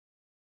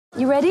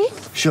You ready?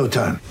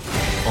 Showtime.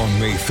 On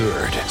May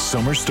 3rd,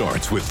 summer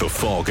starts with The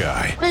Fall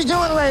Guy. Let's do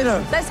it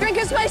later. Let's drink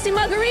a spicy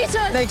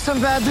margarita. Make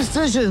some bad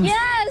decisions.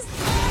 Yes!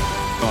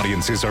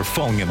 Audiences are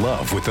falling in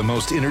love with the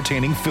most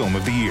entertaining film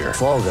of the year.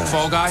 Fall Guy.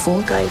 Fall Guy?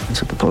 Fall Guy.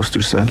 That's what the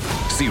poster said.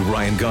 See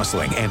Ryan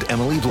Gosling and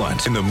Emily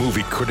Blunt in the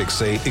movie critics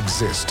say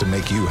exists to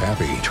make you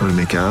happy. Trying to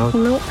make it out?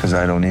 Nope. Because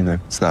I don't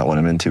either. It's not what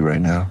I'm into right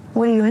now.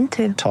 What are you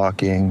into?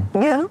 Talking.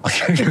 Yeah.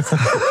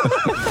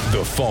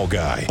 The Fall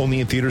Guy.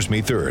 Only in theaters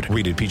May 3rd.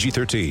 Rated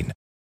PG-13.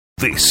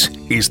 This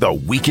is the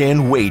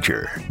Weekend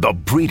Wager, the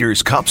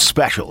Breeders' Cup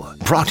Special,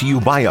 brought to you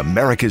by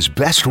America's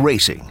Best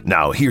Racing.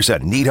 Now here's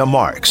Anita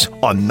Marks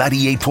on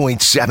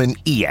 98.7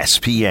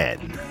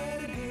 ESPN.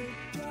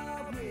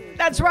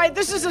 That's right.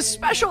 This is a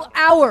special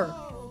hour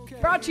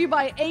brought to you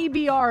by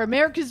ABR,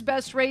 America's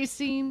Best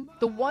Racing,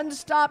 the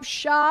one-stop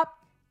shop.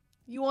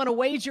 You want to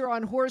wager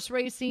on horse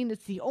racing,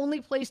 it's the only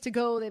place to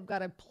go. They've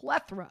got a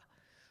plethora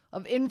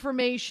of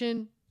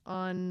information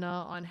on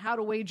how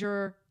to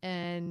wager,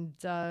 and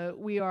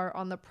we are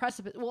on the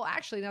precipice. Well,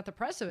 actually, not the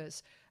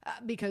precipice,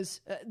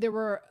 because there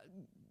were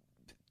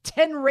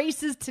 10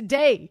 races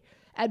today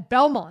at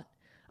Belmont.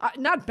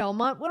 Not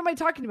Belmont. What am I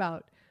talking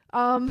about?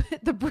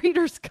 The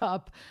Breeders'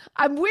 Cup.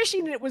 I'm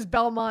wishing it was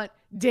Belmont,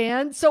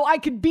 Dan, so I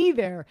could be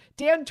there.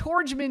 Dan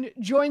Torgman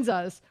joins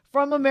us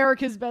from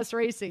America's Best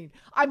Racing.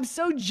 I'm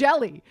so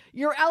jelly.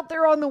 You're out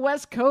there on the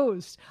West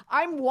Coast.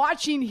 I'm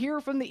watching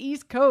here from the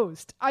East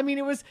Coast. I mean,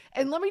 it was,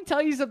 and let me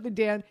tell you something,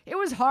 Dan. It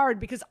was hard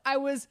because I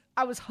was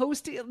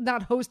hosting,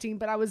 not hosting,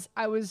 but I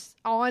was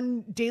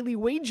on Daily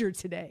Wager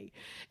today,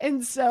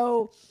 and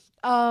so,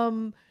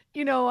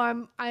 you know,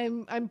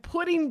 I'm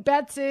putting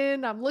bets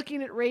in. I'm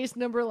looking at race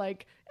number,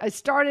 like I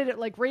started at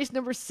like race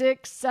number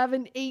 6,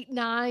 7, 8,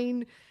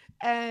 9.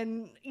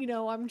 And, you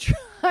know, I'm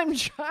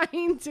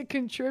trying to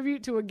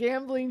contribute to a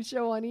gambling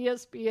show on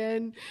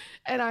ESPN,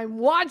 and I'm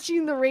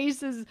watching the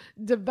races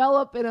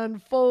develop and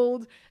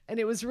unfold. And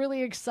it was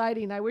really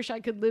exciting. I wish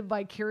I could live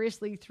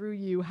vicariously through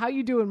you. How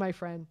you doing, my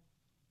friend?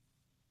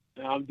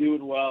 I'm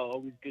doing well.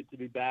 Always good to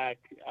be back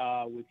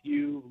with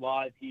you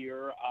live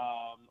here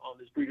on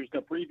this Breeders'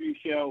 Cup preview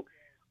show.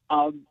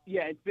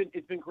 Yeah,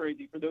 it's been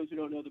crazy. For those who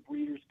don't know, the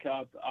Breeders'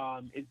 Cup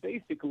is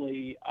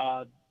basically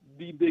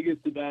the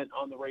biggest event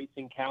on the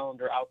racing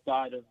calendar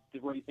outside of the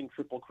Racing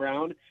Triple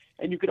Crown.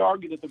 And you could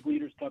argue that the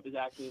Breeders' Cup is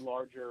actually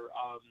larger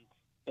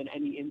than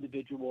any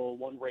individual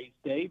one-race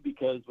day,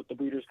 because what the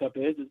Breeders' Cup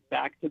is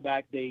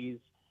back-to-back days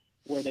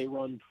where they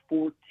run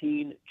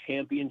 14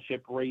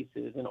 championship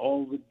races, and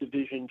all the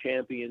division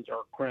champions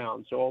are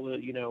crowned. So all the,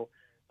 you know,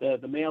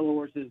 the male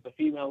horses, the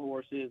female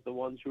horses, the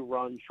ones who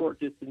run short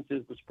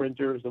distances, the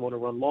sprinters, the one who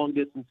run long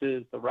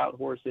distances, the route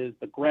horses,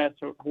 the grass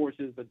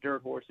horses, the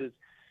dirt horses,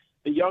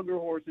 the younger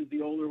horses, the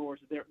older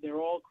horses, they're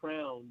all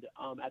crowned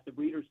at the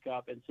Breeders'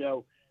 Cup. And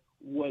so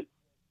what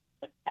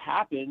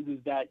happens is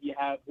that you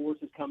have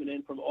horses coming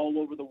in from all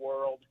over the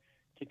world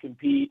to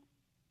compete,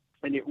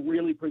 and it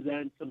really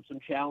presents some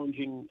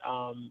challenging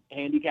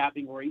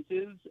handicapping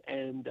races,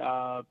 and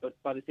but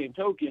by the same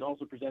token,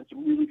 also presents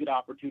some really good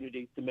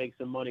opportunities to make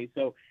some money.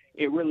 So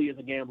it really is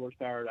a gambler's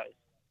paradise.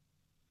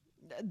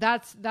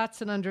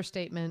 That's an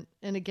understatement.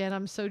 And again,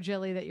 I'm so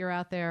jelly that you're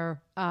out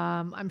there.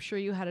 I'm sure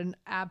you had an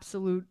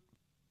absolute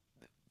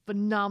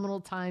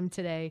phenomenal time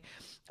today.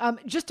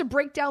 Just to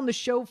break down the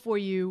show for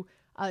you,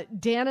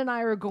 Dan and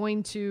I are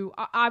going to,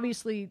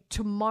 obviously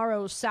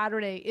tomorrow,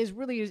 Saturday, is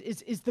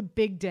the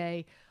big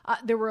day.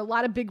 There were a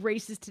lot of big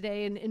races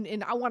today,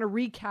 and I want to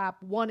recap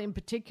one in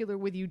particular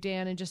with you,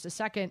 Dan, in just a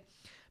second.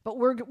 But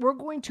we're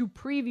going to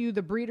preview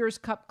the Breeders'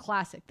 Cup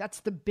Classic. That's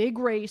the big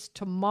race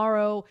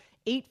tomorrow.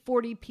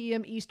 8:40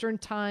 p.m. Eastern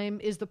time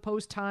is the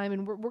post time,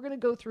 and we're going to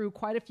go through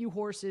quite a few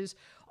horses.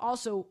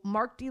 Also,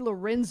 Mark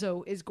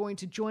DiLorenzo is going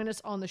to join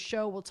us on the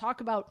show. We'll talk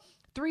about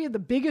 3 of the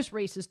biggest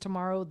races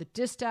tomorrow: the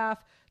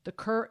Distaff,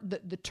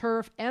 the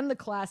Turf, and the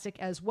Classic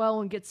as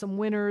well, and get some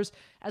winners,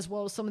 as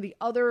well as some of the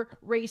other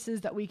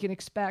races that we can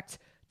expect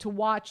to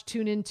watch,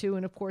 tune into,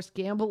 and of course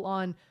gamble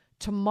on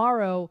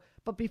tomorrow.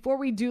 But before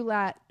we do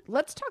that,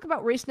 let's talk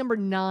about race number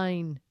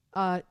 9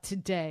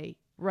 today,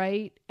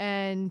 right?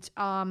 And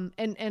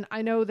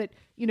I know that,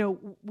 you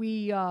know,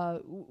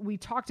 we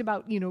talked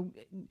about, you know,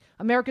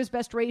 America's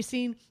Best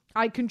Racing.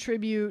 I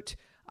contribute.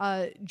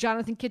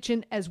 Jonathan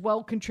Kitchen as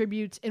well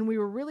contributes, and we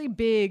were really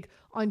big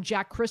on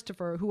Jack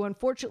Christopher, who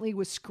unfortunately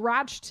was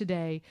scratched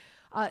today.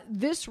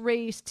 This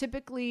race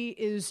typically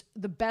is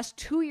the best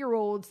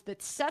 2-year-olds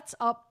that sets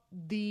up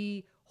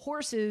the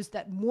horses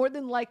that more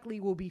than likely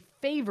will be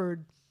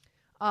favored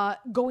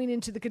going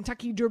into the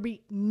Kentucky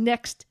Derby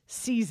next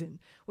season,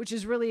 which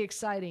is really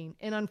exciting.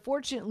 And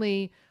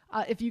unfortunately,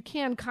 if you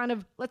can kind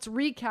of, let's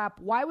recap,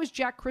 why was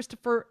Jack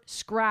Christopher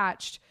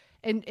scratched?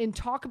 And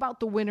talk about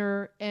the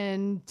winner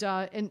and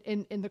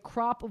the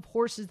crop of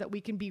horses that we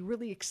can be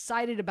really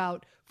excited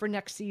about for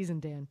next season,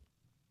 Dan.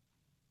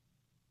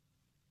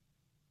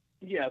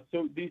 Yeah,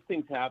 so these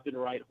things happen,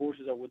 right?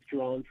 Horses are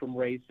withdrawn from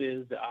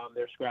races.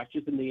 They're scratched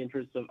just in the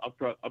interest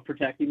of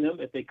protecting them.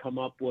 If they come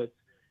up with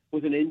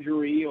with an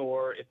injury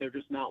or if they're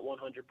just not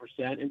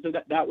 100%. And so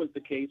that was the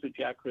case with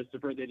Jack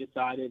Christopher. They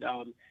decided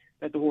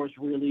that the horse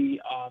really,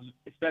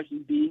 especially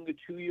being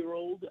a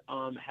 2-year-old,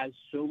 has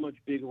so much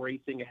big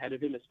racing ahead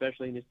of him,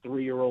 especially in his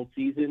 3-year-old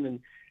season. And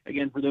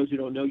again, for those who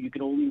don't know, you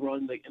can only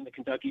run in the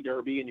Kentucky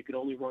Derby and you can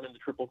only run in the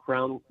Triple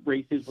Crown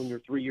races when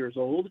you're 3 years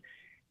old.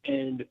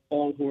 And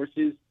all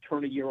horses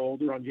turn a year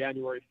older on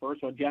January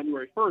 1st. So on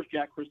January 1st,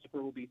 Jack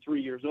Christopher will be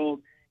 3 years old.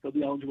 He'll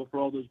be eligible for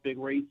all those big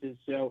races.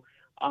 So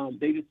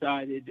they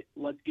decided,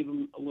 let's give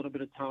him a little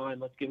bit of time.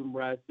 Let's give him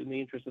rest in the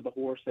interest of the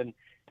horse and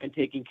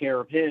taking care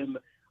of him.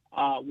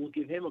 We'll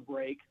give him a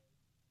break.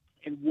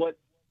 And what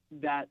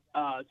that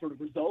sort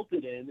of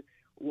resulted in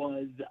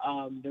was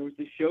there was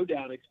this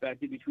showdown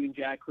expected between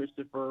Jack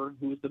Christopher,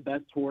 who was the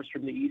best horse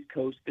from the East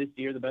Coast this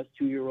year, the best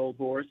 2-year-old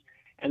horse,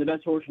 and the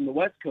best horse from the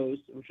West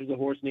Coast, which was a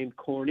horse named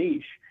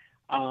Corniche.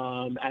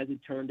 As it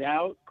turned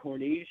out,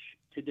 Corniche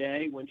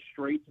today went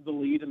straight to the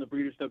lead in the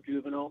Breeders' Cup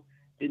Juvenile.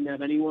 Didn't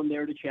have anyone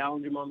there to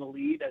challenge him on the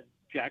lead, as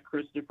Jack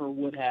Christopher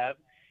would have.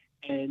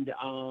 And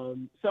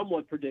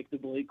somewhat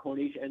predictably,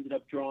 Corniche ended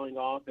up drawing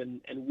off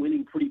and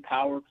winning pretty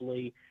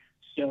powerfully.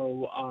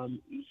 So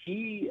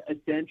he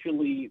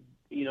essentially,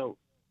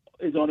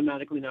 is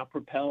automatically now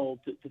propelled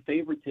to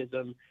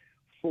favoritism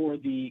for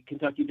the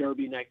Kentucky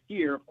Derby next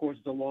year. Of course,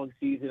 it's a long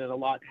season and a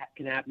lot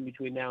can happen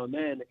between now and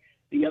then.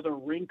 The other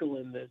wrinkle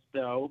in this,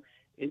 though,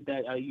 is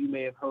that you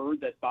may have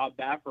heard that Bob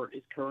Baffert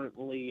is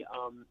currently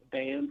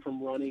banned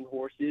from running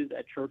horses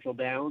at Churchill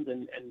Downs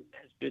and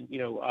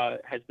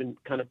has been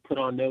kind of put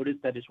on notice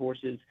that his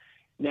horses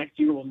next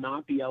year will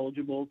not be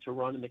eligible to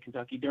run in the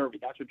Kentucky Derby.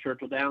 That's what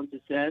Churchill Downs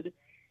has said.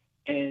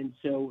 And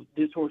so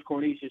this horse,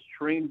 Corniche, is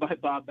trained by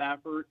Bob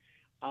Baffert.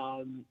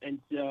 And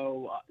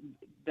so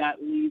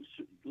that leads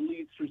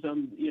to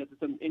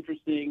some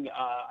interesting,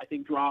 I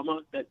think,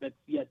 drama that's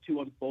yet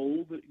to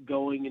unfold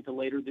going into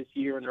later this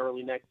year and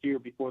early next year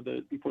before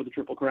the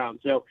Triple Crown.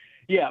 So,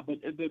 yeah, but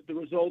the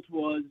result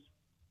was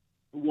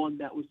one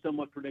that was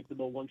somewhat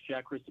predictable. Once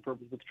Jack Christopher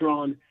was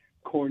withdrawn,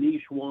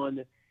 Corniche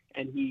won,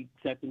 and he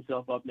sets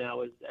himself up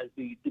now as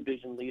the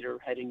division leader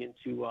heading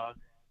into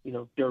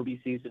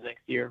Derby season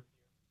next year.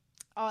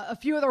 A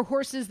few other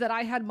horses that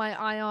I had my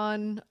eye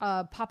on,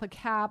 Papa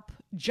Cap,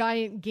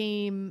 Giant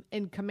Game,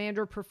 and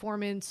Commander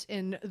Performance,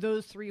 and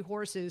those 3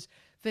 horses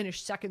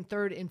finished 2nd,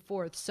 3rd, and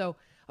 4th. So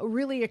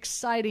really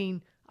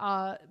exciting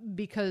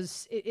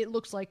because it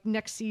looks like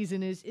next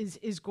season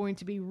is going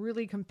to be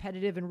really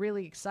competitive and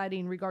really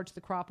exciting in regard to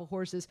the crop of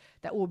horses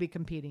that will be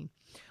competing.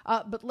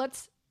 But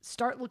let's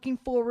start looking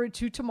forward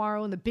to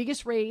tomorrow. And the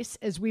biggest race,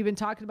 as we've been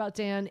talking about,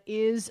 Dan,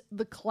 is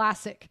the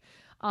Classic.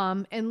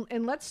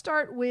 And let's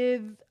start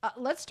with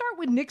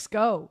Knicks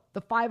Go,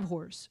 the 5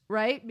 horse,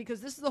 right? Because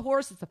this is the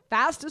horse that's the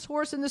fastest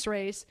horse in this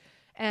race,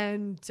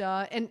 and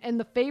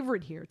the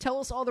favorite here. Tell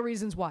us all the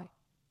reasons why.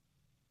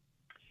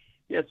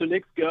 Yeah, so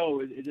Knicks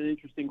Go is an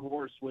interesting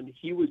horse. When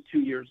he was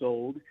 2 years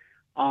old,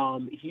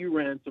 he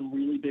ran some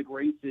really big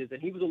races,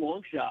 and he was a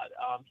long shot.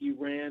 He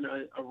ran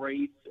a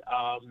race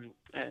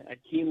at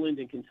Keeneland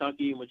in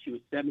Kentucky in which he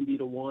was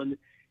 70-1,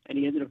 and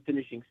he ended up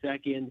finishing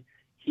 2nd.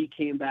 He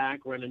came back,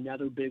 ran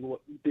another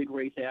big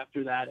race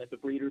after that at the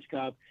Breeders'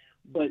 Cup,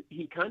 but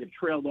he kind of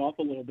trailed off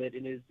a little bit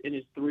in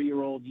his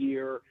 3-year-old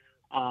year,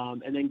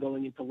 and then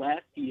going into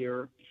last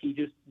year, he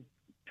just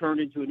turned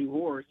into a new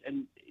horse.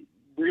 And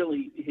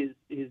really, his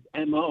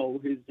MO,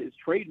 his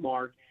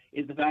trademark,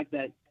 is the fact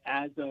that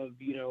as of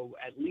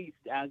at least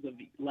as of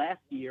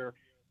last year,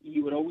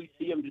 you would always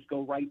see him just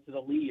go right to the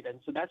lead, and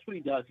so that's what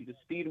he does. He's a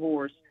speed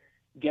horse,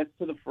 gets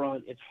to the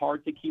front. It's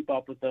hard to keep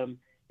up with him.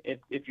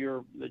 If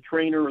you're the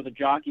trainer or the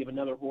jockey of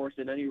another horse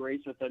in any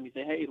race with them, you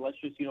say, hey, let's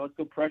just, let's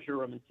go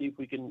pressure him and see if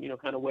we can,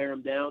 kind of wear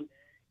him down.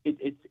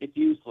 It's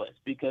useless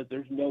because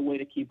there's no way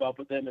to keep up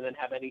with him and then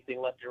have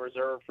anything left in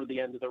reserve for the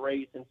end of the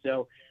race. And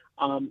so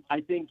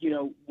I think,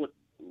 what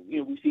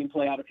we've seen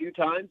play out a few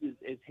times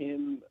is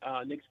him,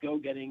 Knicks Go,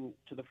 getting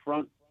to the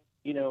front,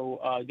 getting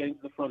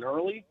to the front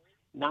early,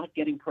 not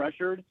getting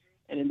pressured.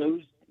 And in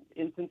those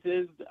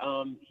instances,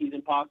 he's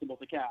impossible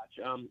to catch.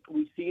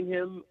 We've seen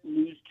him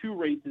lose 2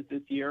 races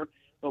this year,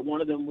 but one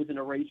of them was in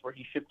a race where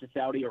he shipped to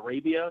Saudi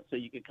Arabia, so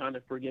you could kind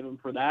of forgive him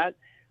for that.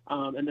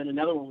 And then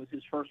another one was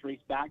his first race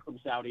back from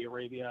Saudi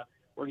Arabia,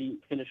 where he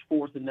finished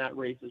 4th in that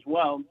race as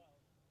well.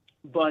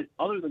 But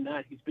other than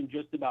that, he's been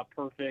just about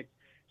perfect.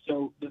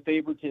 So the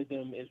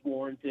favoritism is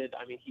warranted.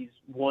 I mean, he's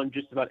won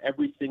just about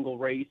every single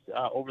race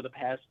over the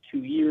past 2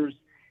 years,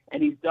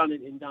 and he's done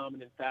it in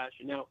dominant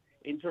fashion. Now,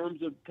 in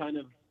terms of kind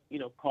of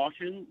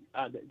caution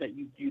that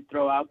you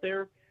throw out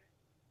there,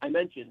 I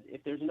mentioned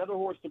if there's another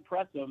horse to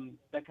press him,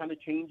 that kind of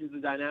changes the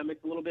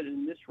dynamics a little bit.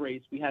 In this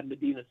race, we had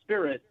Medina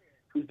Spirit,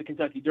 who's the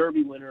Kentucky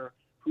Derby winner,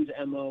 whose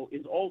MO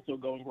is also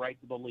going right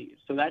to the lead.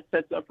 So that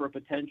sets up for a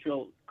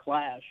potential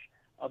clash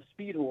of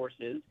speed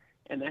horses,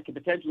 and that could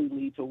potentially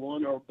lead to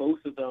one or both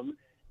of them,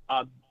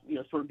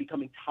 sort of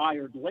becoming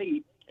tired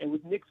late. And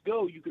with Knicks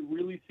Go, you could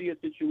really see a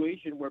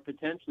situation where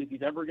potentially if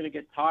he's ever going to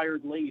get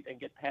tired late and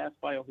get passed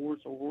by a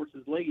horse or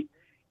horses late,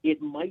 it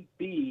might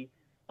be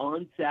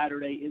on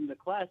Saturday in the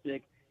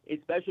Classic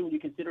especially when you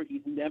consider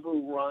he's never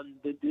run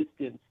the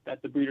distance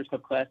that the Breeders'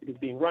 Cup Classic is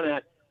being run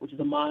at, which is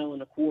 1.25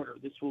 miles.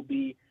 This will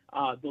be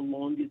the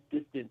longest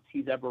distance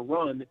he's ever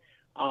run.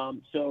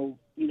 So,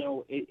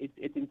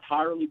 it's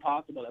entirely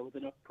possible that with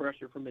enough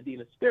pressure from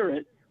Medina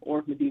Spirit, or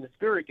if Medina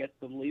Spirit gets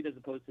the lead as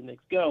opposed to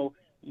Knicks Go,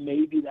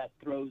 maybe that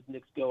throws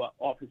Knicks Go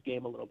off his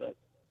game a little bit.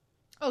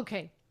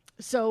 Okay,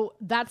 so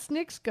that's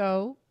Knicks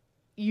Go.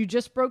 You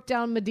just broke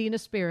down Medina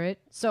Spirit,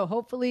 so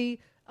hopefully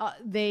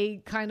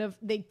they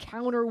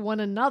counter one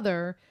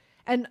another.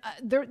 And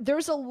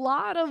there's a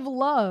lot of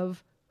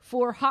love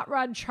for Hot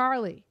Rod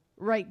Charlie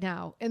right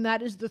now, and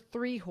that is the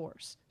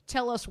 3-horse.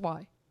 Tell us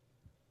why.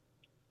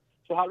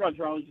 So Hot Rod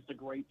Charlie is just a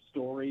great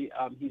story.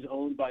 He's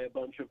owned by a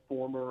bunch of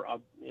former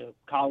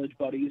college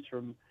buddies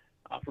from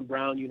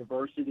Brown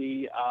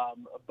University,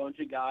 a bunch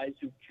of guys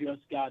who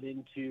just got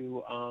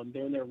into,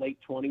 they're in their late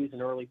 20s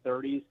and early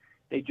 30s.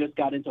 They just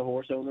got into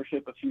horse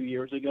ownership a few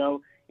years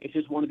ago. It's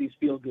just one of these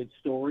feel-good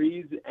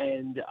stories.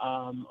 And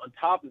on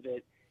top of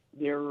it,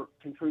 they're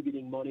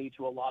contributing money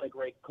to a lot of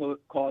great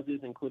causes,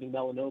 including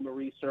melanoma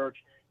research.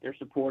 They're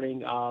supporting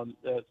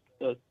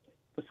the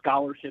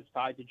scholarships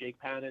tied to Jake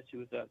Panis, who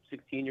was a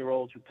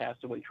 16-year-old who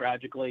passed away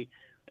tragically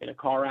in a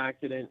car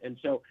accident. And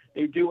so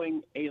they're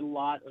doing a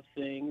lot of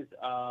things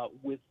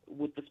with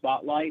the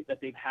spotlight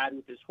that they've had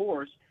with this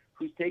horse,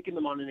 who's taken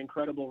them on an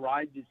incredible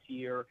ride this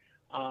year,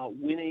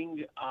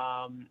 winning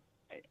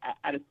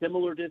at a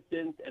similar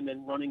distance and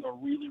then running a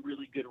really,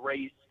 really good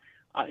race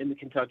in the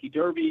Kentucky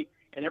Derby.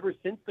 And ever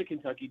since the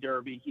Kentucky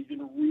Derby, he's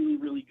been really,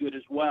 really good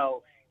as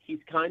well. He's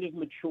kind of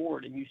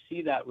matured, and you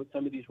see that with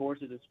some of these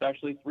horses,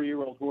 especially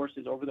 3-year-old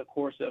horses over the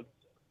course of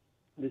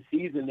the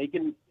season. They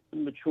can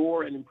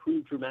mature and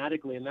improve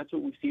dramatically, and that's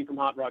what we've seen from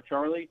Hot Rod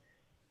Charlie.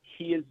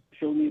 He has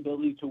shown the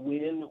ability to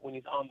win when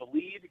he's on the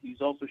lead.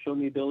 He's also shown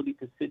the ability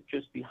to sit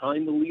just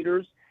behind the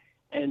leaders,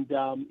 and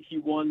he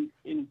won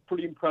in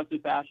pretty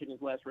impressive fashion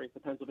his last race,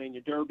 the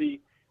Pennsylvania Derby.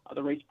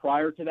 The race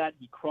prior to that,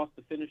 he crossed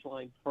the finish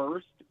line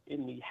first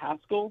in the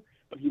Haskell,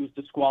 but he was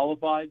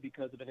disqualified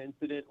because of an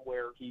incident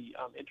where he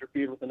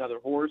interfered with another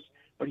horse,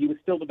 but he was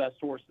still the best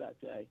horse that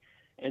day.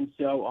 And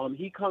so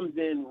he comes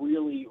in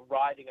really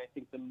riding, I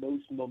think, the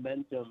most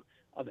momentum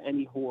of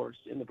any horse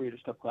in the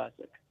Breeders' Cup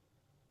Classic.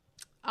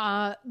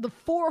 The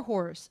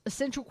 4-horse,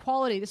 Essential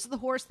Quality. This is the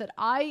horse that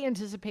I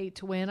anticipate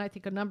to win. I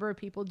think a number of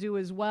people do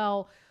as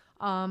well.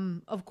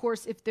 Of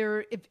course, if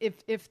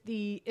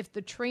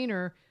the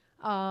trainer,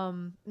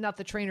 not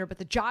the trainer, but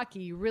the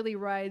jockey really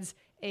rides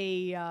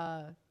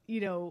a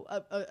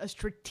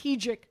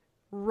strategic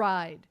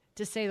ride,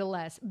 to say the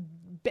less.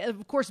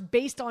 Of course,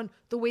 based on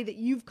the way that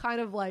you've kind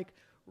of like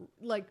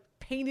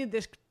painted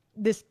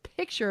this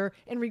picture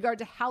in regard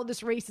to how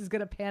this race is going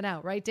to pan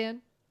out, right,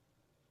 Dan?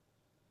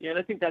 Yeah, and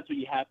I think that's what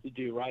you have to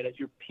do, right? As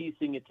you're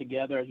piecing it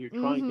together, as you're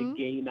trying to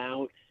game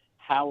out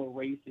how a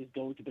race is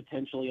going to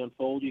potentially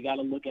unfold, you got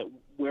to look at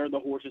where the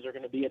horses are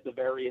going to be at the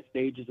various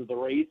stages of the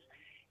race.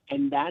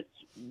 And that's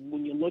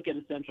when you look at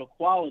Essential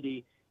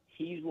Quality,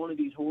 he's one of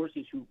these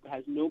horses who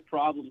has no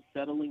problem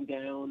settling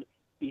down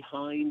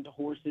behind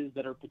horses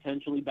that are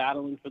potentially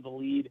battling for the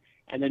lead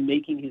and then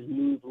making his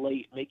move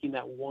late, making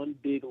that one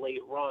big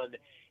late run.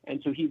 And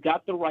so he's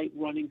got the right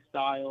running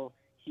style.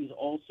 He's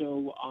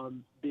also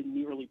been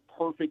nearly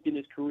perfect in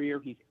his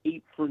career. He's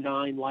 8 for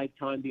 9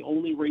 lifetime. The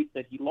only race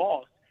that he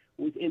lost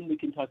was in the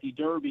Kentucky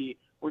Derby,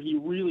 where he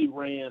really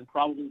ran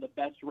probably the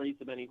best race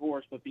of any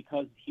horse, but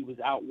because he was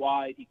out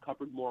wide, he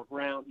covered more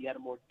ground. He had a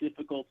more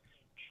difficult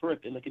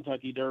trip in the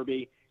Kentucky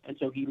Derby, and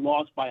so he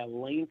lost by a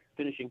length,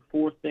 finishing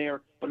 4th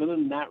there. But other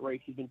than that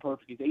race, he's been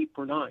perfect. He's 8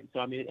 for 9.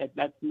 So I mean,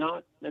 that's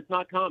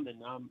not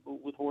common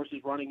with horses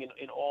running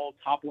in all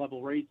top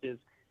level races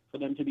for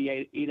them to be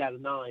 8 out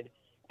of 9.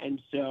 And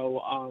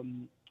so,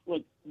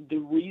 look, the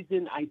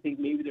reason I think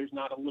maybe there's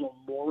not a little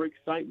more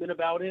excitement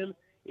about him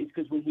is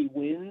because when he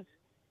wins,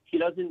 he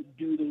doesn't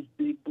do those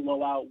big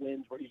blowout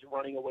wins where he's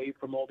running away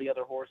from all the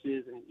other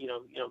horses, and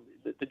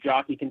the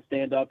jockey can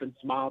stand up and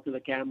smile to the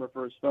camera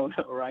for his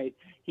photo, right?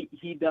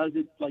 He does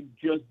it like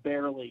just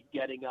barely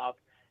getting up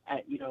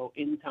at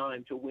in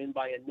time to win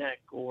by a neck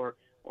or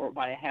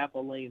by a half a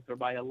length or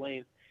by a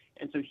length.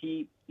 And so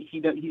he's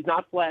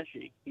not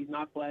flashy. He's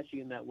not flashy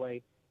in that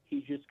way.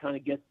 He just kind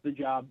of gets the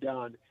job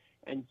done.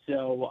 And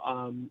so,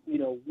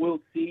 we'll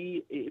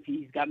see if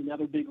he's got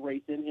another big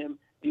race in him.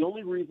 The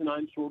only reason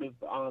I'm sort of,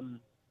 I'm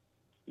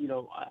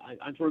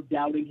sort of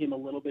doubting him a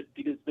little bit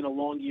because it's been a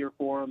long year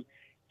for him,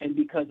 and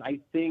because I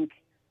think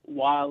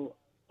while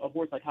a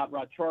horse like Hot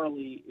Rod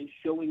Charlie is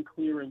showing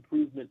clear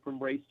improvement from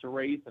race to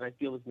race, and I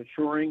feel is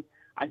maturing,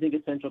 I think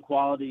Essential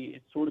Quality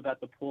is sort of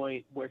at the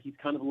point where he's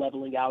kind of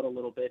leveling out a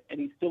little bit, and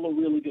he's still a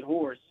really good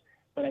horse,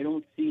 but I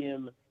don't see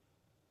him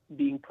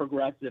being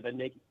progressive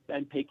and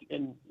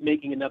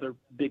making another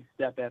big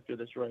step after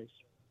this race.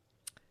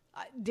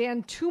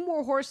 Dan, 2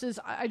 more horses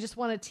I just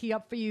want to tee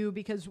up for you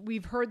because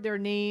we've heard their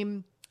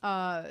name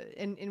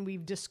and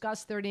we've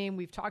discussed their name.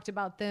 We've talked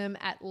about them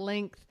at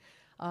length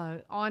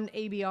on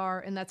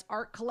ABR, and that's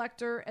Art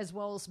Collector as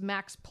well as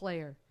Max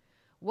Player.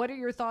 What are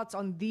your thoughts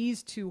on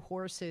these 2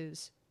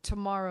 horses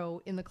tomorrow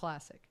in the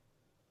Classic?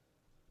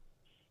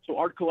 So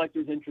Art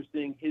Collector's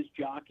interesting. His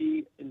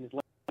jockey in his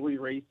last 3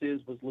 races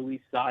was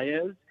Luis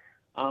Saez.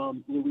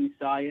 Luis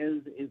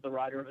Saez is the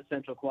rider of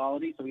Essential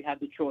Quality, so he had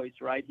the choice,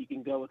 right? He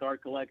can go with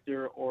Art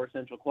Collector or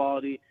Essential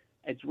Quality.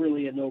 It's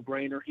really a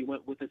no-brainer. He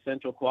went with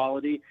Essential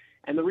Quality.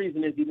 And the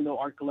reason is, even though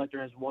Art Collector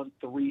has won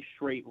 3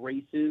 straight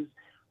races,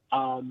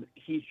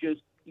 he's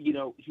just,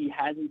 he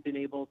hasn't been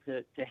able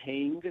to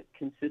hang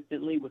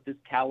consistently with this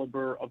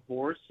caliber of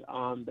horse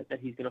that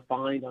he's going to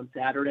find on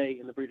Saturday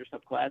in the Breeders'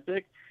 Cup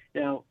Classic.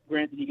 Now,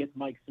 granted, he gets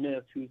Mike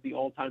Smith, who's the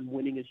all-time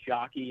winningest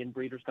jockey in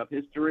Breeders' Cup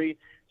history.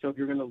 So if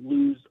you're going to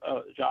lose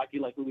a jockey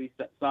like Luis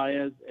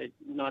Saez, it's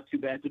not too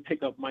bad to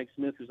pick up Mike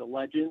Smith, who's a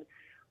legend.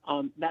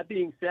 That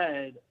being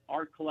said,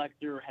 Art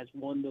Collector has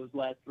won those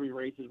last 3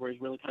 races where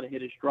he's really kind of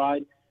hit his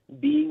stride,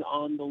 being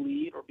on the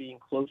lead or being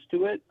close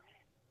to it.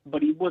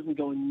 But he wasn't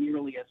going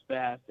nearly as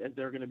fast as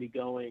they're going to be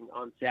going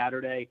on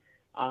Saturday.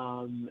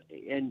 And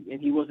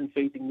he wasn't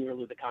facing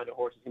nearly the kind of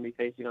horse he's going to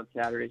be facing on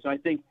Saturday. So I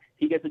think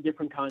he gets a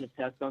different kind of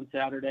test on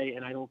Saturday,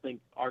 and I don't think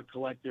Art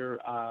Collector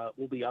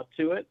will be up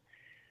to it.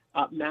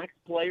 Max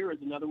Player is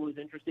another one who's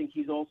interesting.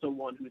 He's also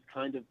one who's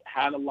kind of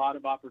had a lot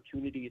of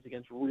opportunities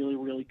against really,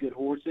 really good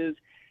horses.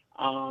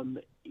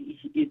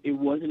 It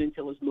wasn't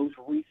until his most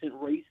recent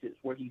races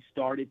where he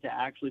started to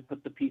actually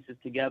put the pieces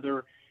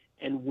together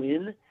and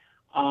win.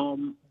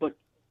 But,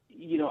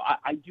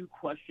 I do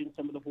question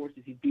some of the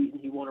horses he's beaten.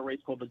 He won a race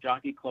called the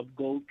Jockey Club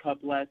Gold Cup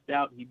last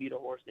out. He beat a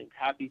horse named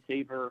Happy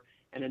Saver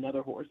and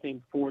another horse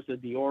named Forza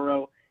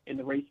d'Oro. In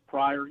the race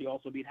prior, he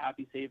also beat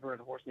Happy Saver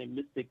and a horse named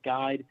Mystic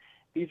Guide.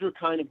 These are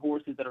kind of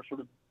horses that are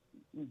sort of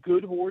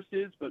good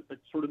horses, but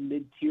sort of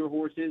mid-tier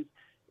horses.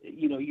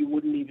 You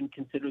wouldn't even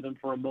consider them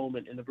for a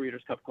moment in the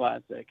Breeders' Cup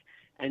Classic.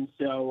 And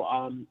so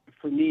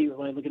for me,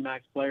 when I look at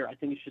Max Player, I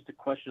think it's just a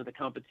question of the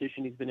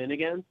competition he's been in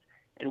against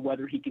and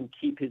whether he can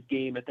keep his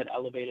game at that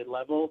elevated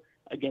level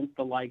against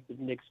the likes of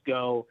Knicks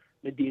Go,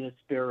 Medina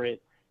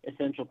Spirit,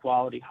 Essential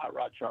Quality, Hot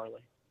Rod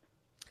Charlie.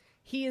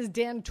 He is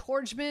Dan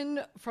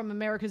Torgman from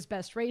America's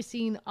Best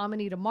Racing. I'm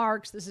Anita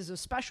Marks. This is a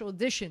special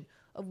edition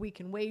of We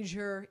Can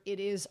Wager. It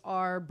is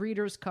our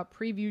Breeders' Cup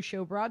preview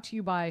show brought to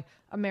you by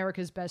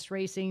America's Best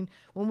Racing.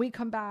 When we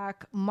come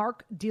back,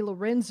 Mark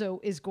DiLorenzo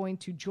is going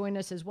to join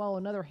us as well,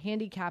 another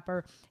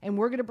handicapper, and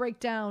we're going to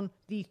break down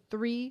the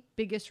 3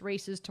 biggest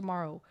races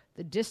tomorrow: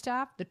 the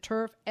Distaff, the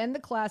Turf, and the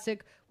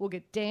Classic. We'll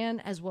get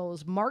Dan as well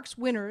as Mark's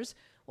winners.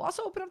 We'll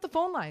also open up the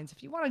phone lines.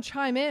 If you want to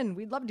chime in,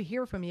 we'd love to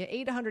hear from you.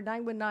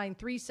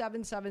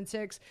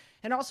 800-919-3776.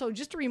 And also,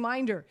 just a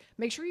reminder,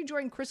 make sure you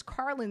join Chris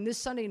Carlin this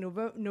Sunday,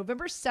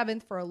 November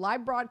 7th, for a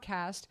live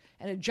broadcast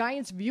and a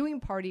Giants viewing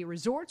party at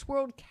Resorts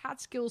World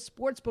Catskills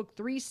Sportsbook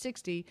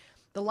 360.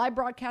 The live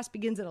broadcast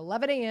begins at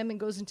 11 a.m. and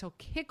goes until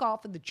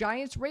kickoff of the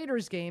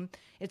Giants-Raiders game.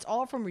 It's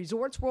all from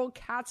Resorts World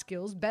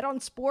Catskills. Bet on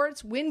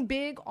sports, win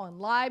big on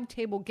live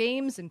table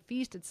games, and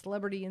feast at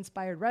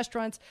celebrity-inspired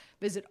restaurants.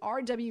 Visit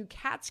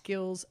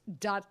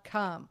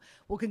rwcatskills.com.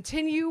 We'll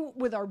continue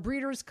with our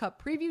Breeders'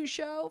 Cup preview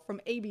show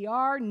from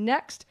ABR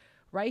next,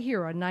 right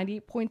here on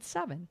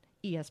 98.7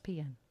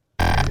 ESPN.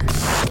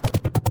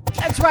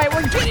 That's right,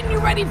 we're getting you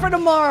ready for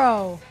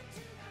tomorrow.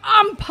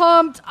 I'm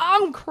pumped.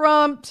 I'm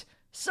crumped.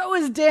 So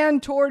is Dan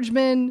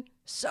Torgman.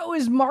 So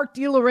is Mark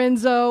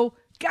DiLorenzo.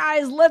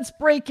 Guys, let's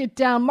break it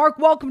down. Mark,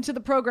 welcome to the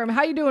program.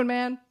 How you doing,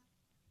 man?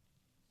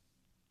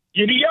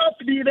 Giddy up,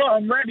 Nita.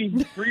 I'm ready.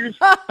 Christmas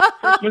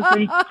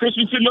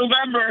in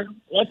November.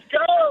 Let's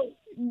go.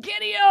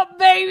 Giddy up,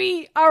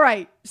 baby. All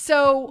right.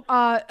 So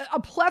a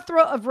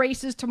plethora of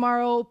races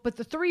tomorrow, but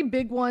the 3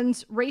 big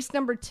ones. Race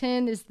number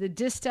 10 is the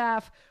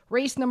Distaff.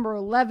 Race number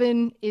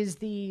 11 is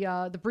the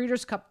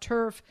Breeders' Cup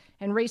Turf.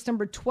 And race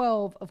number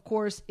 12, of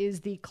course,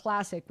 is the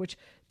Classic, which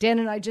Dan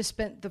and I just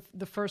spent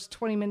the first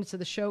 20 minutes of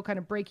the show kind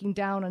of breaking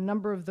down a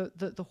number of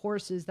the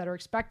horses that are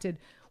expected.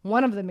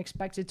 One of them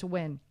expected to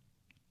win.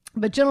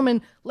 But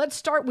gentlemen, let's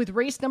start with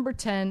race number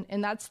 10,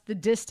 and that's the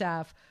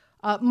Distaff.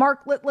 Mark,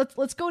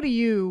 let's go to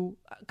you.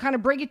 Kind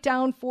of break it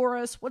down for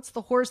us. What's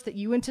the horse that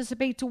you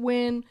anticipate to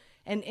win?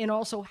 And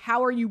also,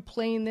 how are you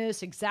playing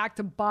this?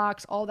 Exacta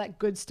box, all that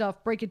good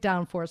stuff. Break it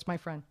down for us, my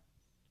friend.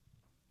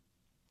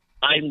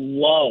 I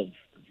love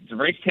the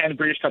race 10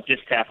 British Cup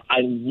Distaff. I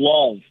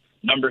love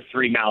number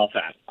 3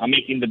 Malafat. I'm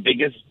making the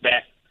biggest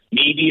bet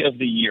maybe of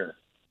the year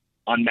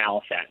on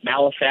Malafat.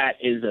 Malafat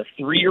is a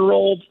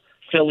 3-year-old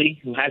filly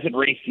who hasn't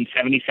raced in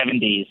 77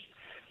 days.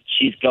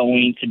 She's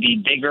going to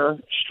be bigger,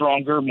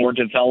 stronger, more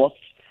developed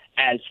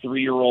as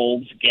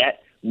 3-year-olds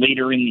get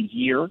later in the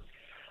year.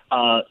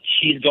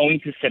 She's going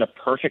to set a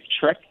perfect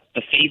trick.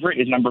 The favorite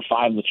is number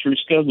 5,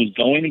 Latruska, who's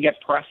going to get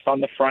pressed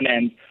on the front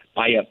end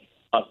by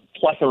a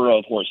plethora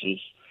of horses.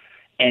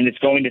 And it's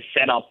going to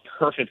set up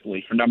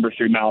perfectly for number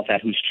 3,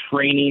 Malafat, who's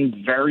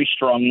training very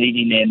strong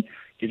leading in,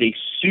 is a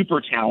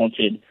super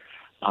talented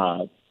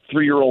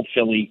 3-year-old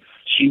filly.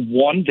 She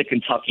won the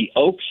Kentucky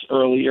Oaks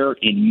earlier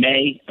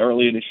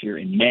this year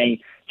in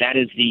May. That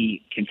is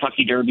the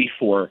Kentucky Derby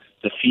for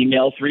the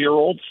female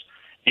 3-year-olds,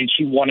 and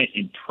she won it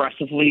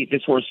impressively.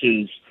 This horse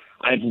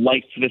I've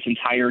liked this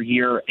entire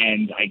year,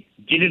 and I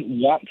didn't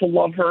want to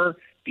love her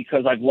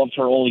because I've loved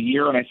her all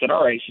year. And I said,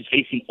 all right, she's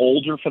facing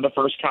older for the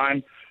first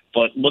time.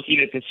 But looking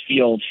at this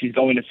field, she's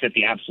going to sit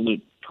the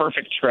absolute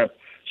perfect trip.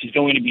 She's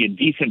going to be a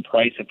decent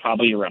price at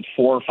probably around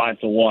 4 or 5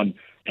 to 1.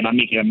 And I'm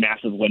making a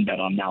massive win bet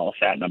on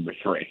Malathaat number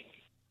 3.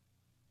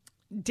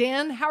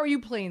 Dan, how are you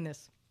playing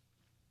this?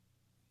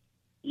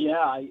 Yeah,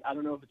 I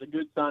don't know if it's a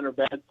good sign or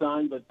bad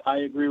sign, but I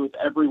agree with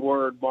every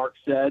word Mark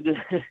said.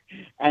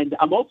 And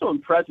I'm also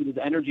impressed with his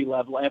energy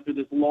level after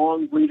this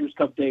long Breeders'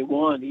 Cup Day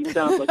 1. He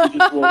sounds like he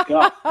just woke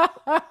up.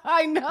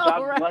 I know,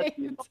 God right?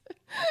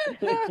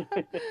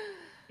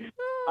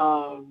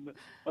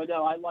 But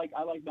no, I like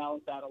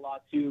Malathaat a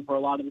lot too for a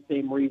lot of the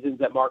same reasons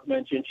that Mark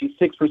mentioned. She's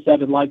 6 for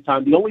 7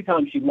 lifetime. The only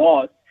time she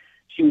lost,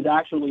 she was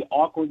actually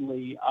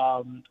awkwardly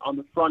on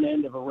the front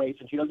end of a race,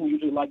 and she doesn't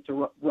usually like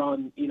to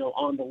run,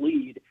 on the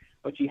lead.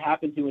 But she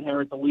happened to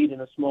inherit the lead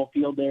in a small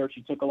field there.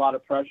 She took a lot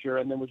of pressure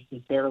and then was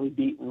just barely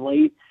beaten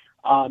late.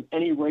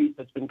 Any race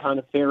that's been kind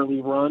of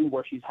fairly run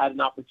where she's had an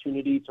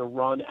opportunity to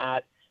run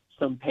at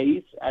some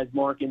pace, as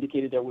Mark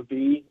indicated there would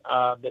be,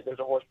 that there's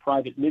a horse,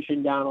 Private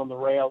Mission, down on the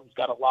rail who's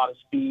got a lot of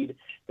speed.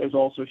 There's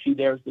also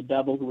There's the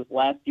Devil, who was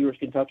last year's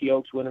Kentucky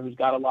Oaks winner, who's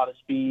got a lot of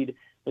speed.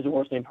 There's a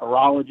horse named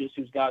Horologist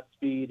who's got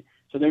speed.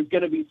 So there's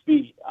going to be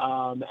speed.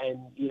 And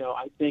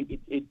I think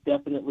it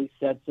definitely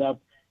sets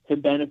up to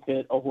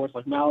benefit a horse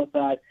like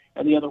Malathaat.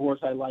 And the other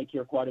horse I like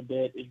here quite a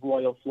bit is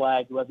Royal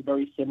Flag, who has a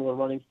very similar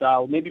running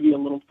style, maybe be a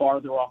little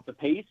farther off the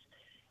pace.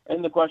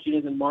 And the question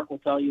is, and Mark will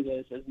tell you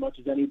this as much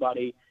as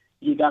anybody,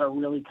 you got to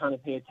really kind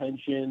of pay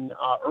attention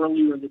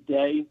earlier in the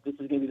day. This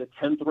is going to be the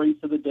 10th race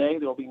of the day.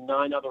 There will be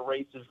 9 other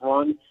races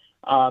run.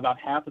 About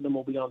half of them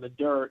will be on the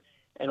dirt.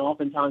 And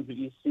oftentimes what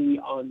you see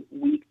on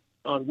weeks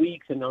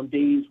and on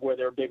days where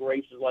there are big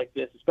races like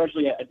this,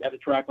 especially at a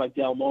track like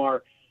Del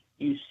Mar,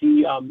 you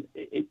see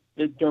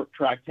the dirt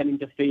track tending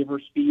to favor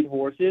speed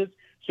horses.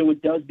 So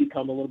it does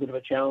become a little bit of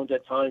a challenge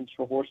at times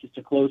for horses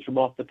to close from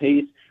off the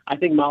pace. I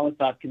think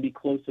Malathaat can be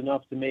close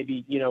enough to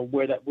maybe,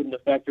 where that wouldn't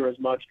affect her as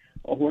much.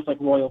 A horse like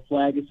Royal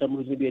Flag is someone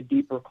who's going to be a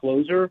deeper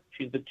closer.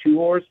 She's the 2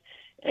 horse.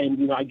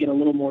 And, I get a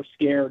little more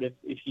scared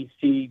if you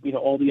see,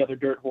 all the other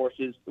dirt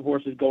horses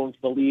going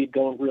to the lead,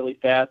 going really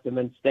fast, and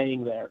then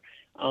staying there.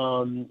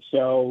 But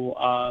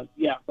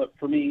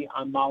for me,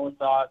 I'm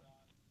Malathaat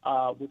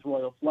with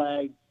Royal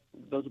Flag.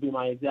 Those will be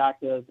my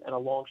exactas, and a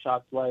long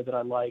shot play that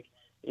I like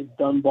is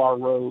Dunbar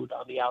Road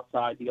on the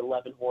outside, the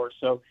 11 horse.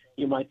 So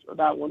you might throw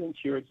that one into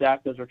your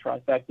exactas or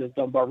trifectas.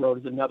 Dunbar Road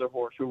is another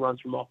horse who runs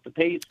from off the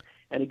pace.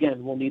 And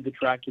again, we'll need the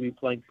track to be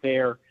playing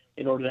fair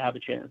in order to have a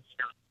chance.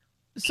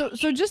 So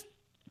just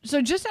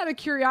out of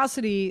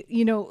curiosity,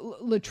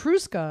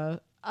 Latruska,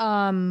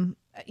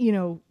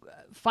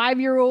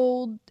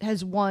 5-year-old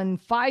has won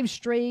 5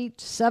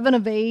 straight, 7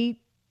 of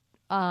 8.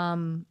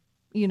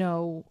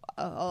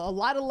 A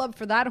lot of love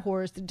for that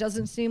horse. It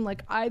doesn't seem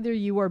like either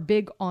you are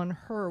big on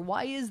her.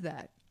 Why is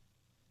that?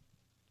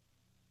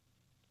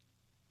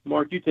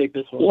 Mark, you take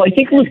this one. Well, I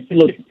think like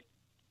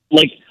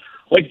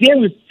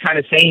Dan was kind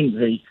of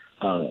saying,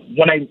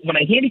 when I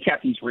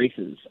handicap these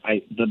races,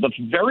 the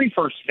very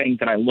first thing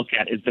that I look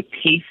at is the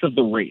pace of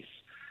the race.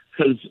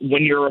 Because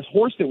when you're a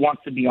horse that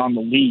wants to be on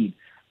the lead,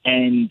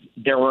 and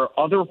there are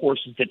other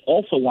horses that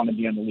also want to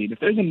be on the lead, if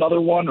there's another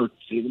one or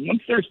two,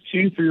 once there's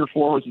 2, 3, or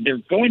 4 horses, they're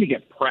going to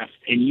get pressed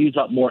and use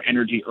up more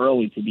energy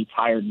early to be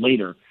tired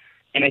later.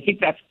 And I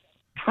think that's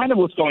kind of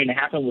what's going to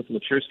happen with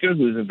Latruska,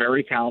 who is a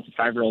very talented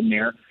 5-year-old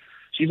mare.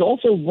 She's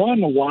also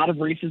run a lot of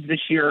races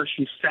this year.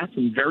 She's set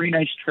some very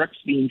nice tricks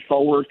being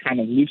forward, kind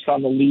of loose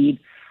on the lead.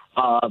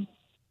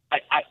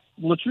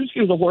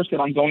 Latruska is a horse that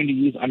I'm going to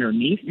use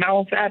underneath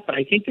Malathaat, but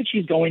I think that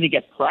she's going to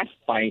get pressed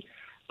by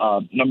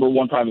number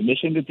 1, Private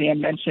Mission, that Dan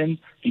mentioned.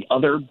 The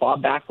other,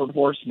 Bob Baffert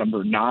horse,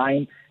 number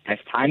 9, as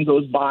time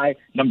goes by.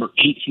 Number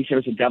 8,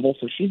 There's the Devil.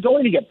 So she's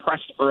going to get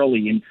pressed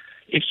early. And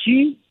if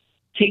she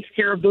takes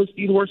care of those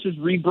speed horses,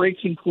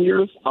 re-breaks and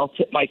clears, I'll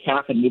tip my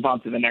cap and move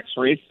on to the next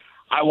race.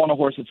 I want a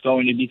horse that's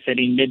going to be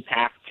sitting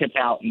mid-pack, tip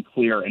out, and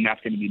clear, and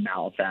that's going to be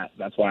Malathaat.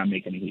 That's why I'm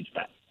making a huge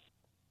bet.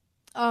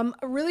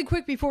 Really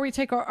quick before we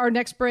take our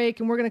next break,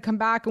 and we're going to come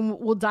back and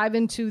we'll dive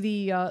into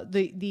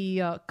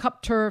the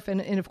Cup Turf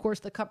and of course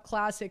the Cup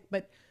Classic.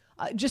 But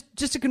just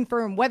to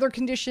confirm, weather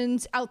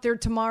conditions out there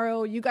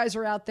tomorrow. You guys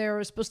are out there.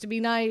 It's supposed to be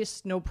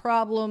nice, no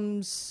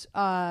problems,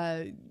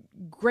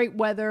 great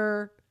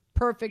weather,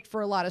 perfect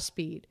for a lot of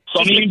speed.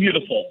 Sunny and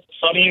beautiful.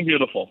 Sunny and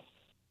beautiful.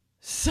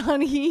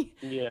 Sunny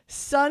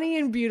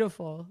and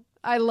beautiful.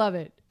 I love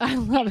it.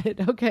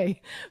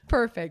 Okay,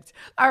 perfect.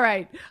 All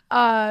right.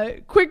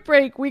 Quick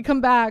break. We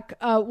come back.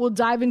 We'll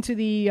dive into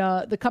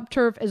the Cup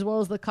Turf as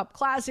well as the Cup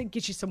Classic.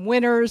 Get you some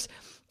winners.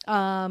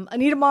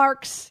 Anita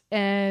Marks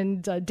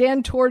and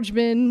Dan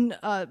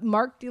Torgman,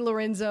 Mark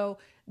DiLorenzo.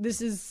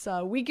 This is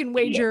Weekend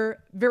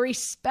Wager. Very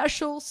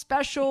special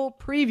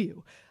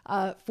preview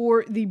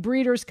for the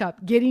Breeders'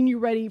 Cup. Getting you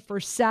ready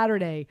for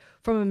Saturday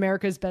from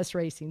America's Best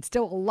Racing.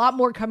 Still a lot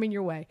more coming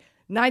your way.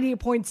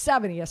 98.7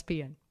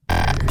 ESPN.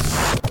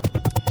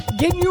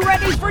 Getting you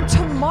ready for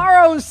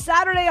tomorrow,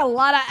 Saturday. A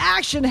lot of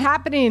action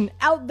happening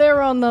out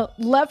there on the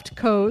left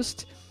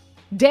coast.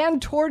 Dan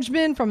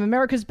Torgman from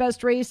America's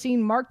Best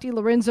Racing, Mark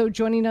DiLorenzo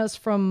joining us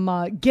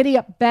from Giddy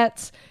Up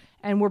Bets,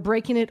 and we're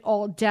breaking it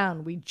all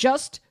down. We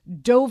just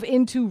dove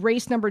into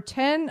race number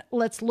 10.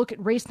 Let's look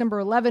at race number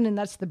 11, and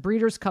that's the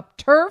Breeders' Cup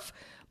Turf.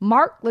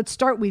 Mark, let's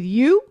start with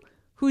you.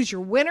 Who's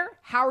your winner?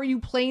 How are you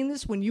playing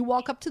this when you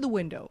walk up to the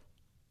window?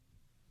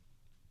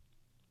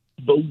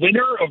 The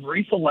winner of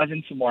race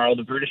 11 tomorrow,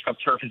 the British Cup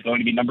Turf, is going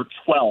to be number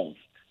 12.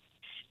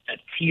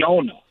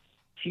 Teona,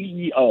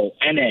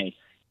 Teona,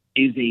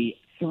 is a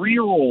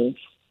 3-year-old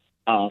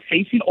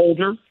facing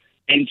older,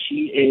 and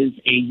she is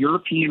a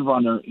European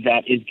runner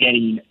that is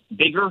getting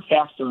bigger,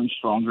 faster, and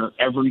stronger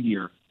every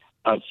year.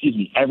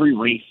 Every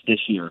race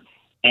this year.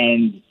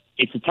 And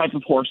it's a type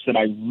of horse that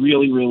I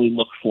really, really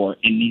look for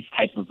in these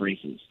type of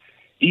races.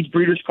 These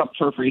Breeders' Cup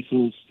Turf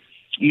races,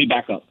 let me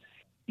back up.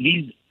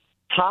 These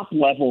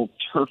top-level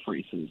turf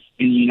races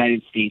in the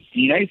United States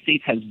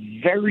has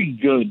very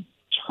good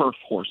turf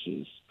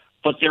horses,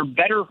 but their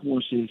better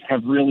horses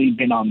have really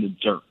been on the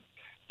dirt.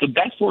 The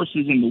best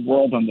horses in the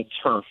world on the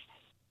turf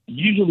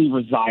usually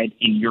reside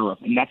in Europe,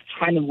 and that's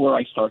kind of where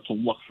I start to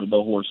look for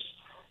the horse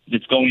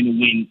that's going to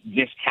win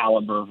this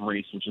caliber of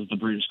race, which is the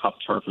Breeders' Cup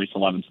Turf race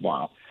 11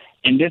 tomorrow.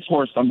 And this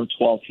horse, number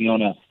 12,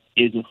 Teona,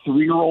 is a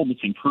 3-year-old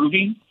that's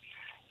improving.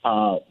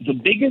 The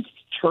biggest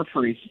turf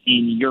race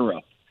in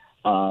Europe,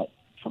 I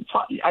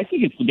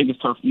think it's the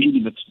biggest turf,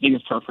 maybe the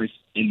biggest turf race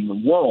in the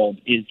world,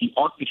 is the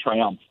Arc de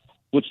Triomphe,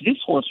 which this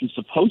horse was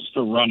supposed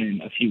to run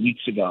in a few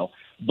weeks ago,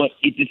 but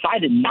it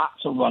decided not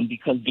to run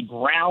because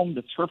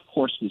the turf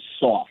course was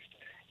soft.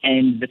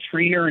 And the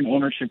trainer and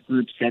ownership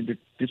group said that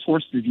this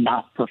horse does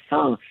not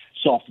prefer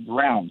soft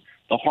ground.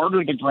 The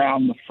harder the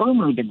ground, the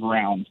firmer the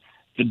ground,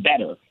 the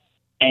better.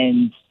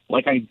 And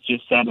like I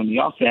just said on the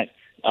offset,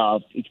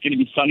 it's going to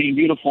be sunny and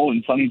beautiful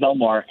in sunny Del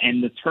Mar,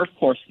 and the turf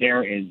course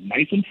there is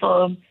nice and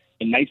firm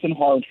and nice and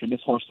hard for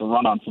this horse to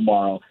run on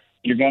tomorrow.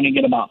 You're going to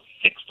get about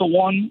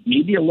 6-1,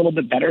 maybe a little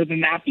bit better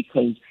than that,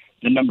 because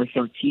the number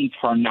 13,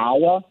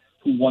 Tarnawa,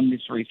 who won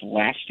this race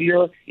last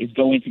year, is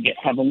going to get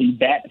heavily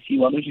bet. A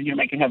few others are going to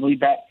make a heavily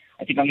bet.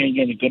 I think I'm going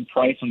to get a good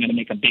price. I'm going to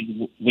make a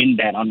big win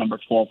bet on number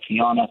 12,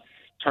 Tiana.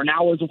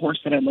 Tarnawa is a horse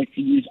that I'd like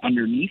to use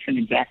underneath in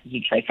exactas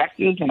and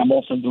trifectas, and I'm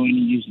also going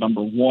to use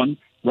number 1,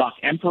 Rock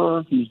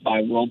Emperor, who's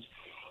by world's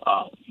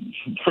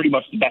pretty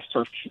much the best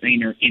turf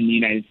trainer in the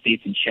United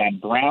States, and Chad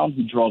Brown,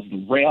 who draws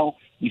the rail.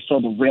 We saw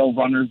the rail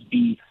runners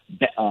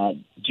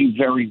do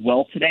very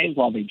well today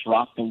while they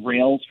dropped the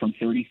rails from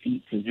 30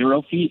 feet to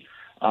 0 feet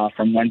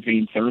from Wednesday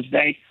and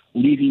Thursday,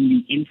 leaving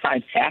the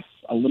inside paths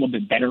a little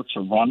bit better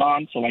to run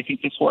on. So I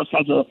think this horse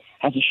has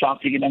a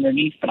shot to get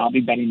underneath, but I'll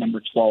be betting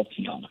number 12,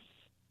 Tiana.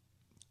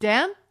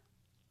 Dan?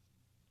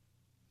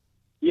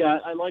 Yeah,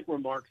 I like where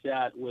Mark's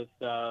at with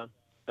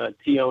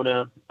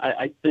Teona.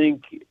 I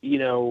think,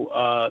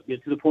 to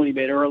the point he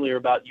made earlier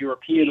about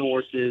European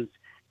horses,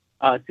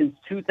 since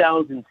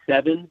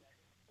 2007,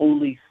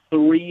 only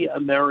 3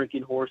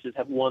 American horses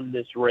have won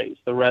this race.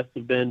 The rest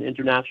have been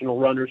international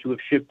runners who have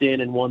shipped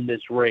in and won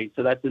this race.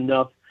 So that's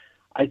enough,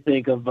 I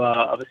think, of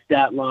a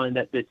stat line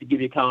that to give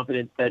you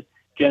confidence that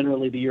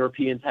generally the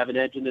Europeans have an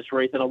edge in this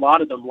race. And a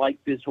lot of them, like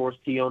this horse,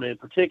 Teona in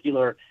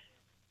particular,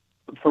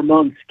 for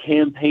months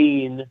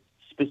campaign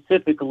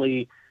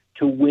specifically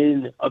to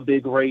win a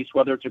big race,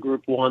 whether it's a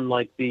Group 1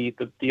 like the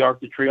Arc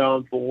de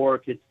Triomphe or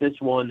if it's this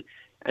one.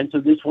 And so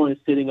this one is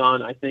sitting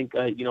on, I think,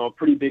 a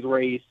pretty big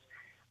race.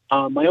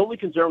 My only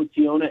concern with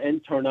Teona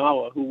and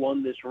Tarnawa, who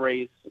won this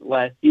race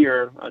last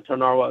year,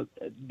 Tarnawa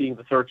being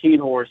the 13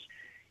 horse,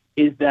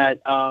 is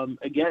that,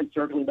 again,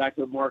 circling back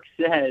to what Mark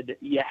said,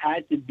 you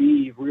had to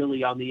be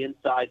really on the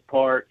inside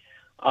part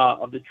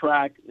of the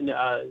track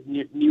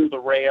near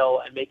the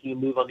rail and making a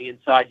move on the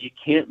inside. You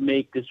can't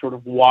make this sort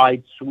of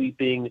wide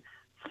sweeping,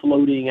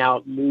 floating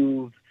out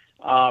move,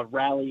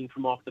 rallying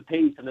from off the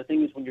pace. And the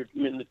thing is, when you're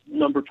in the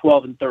number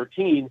 12 and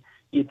 13,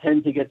 you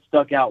tend to get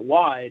stuck out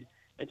wide.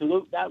 And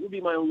so that would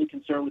be my only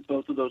concern with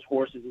both of those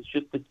horses. It's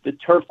just the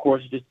turf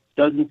course just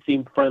doesn't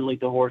seem friendly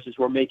to horses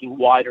who are making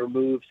wider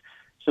moves.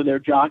 So their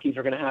jockeys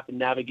are going to have to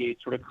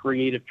navigate sort of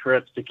creative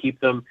trips to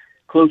keep them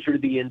closer to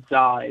the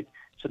inside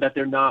so that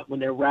they're not, when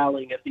they're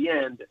rallying at the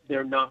end,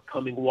 they're not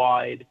coming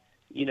wide,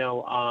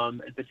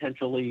 and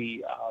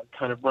potentially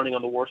kind of running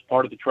on the worst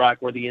part of the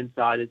track where the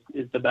inside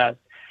is the best.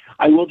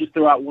 I will just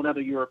throw out one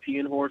other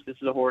European horse. This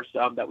is a horse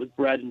that was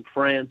bred in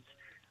France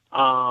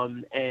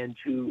and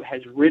who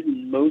has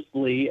ridden most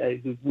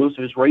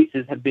of his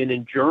races have been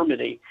in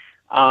Germany.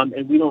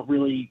 And we don't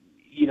really,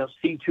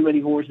 see too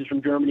many horses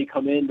from Germany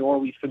come in, nor are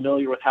we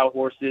familiar with how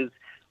horses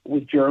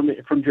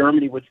from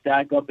Germany would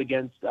stack up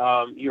against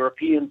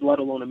Europeans, let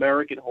alone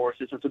American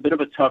horses. So it's a bit of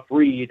a tough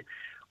read.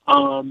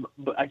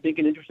 But I think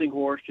an interesting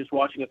horse, just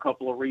watching a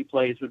couple of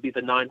replays, would be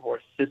the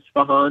 9-horse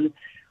Sisfahan,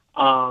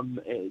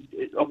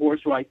 a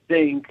horse who I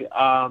think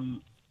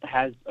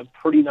has a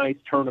pretty nice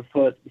turn of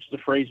foot, which is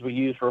a phrase we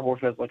use for a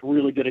horse who has like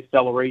really good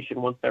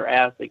acceleration. Once they're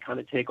asked, they kind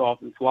of take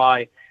off and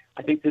fly.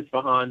 I think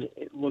Sisfahan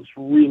looks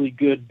really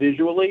good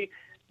visually.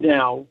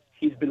 Now,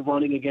 he's been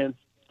running against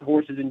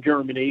horses in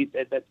Germany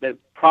that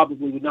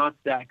probably would not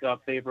stack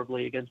up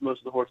favorably against most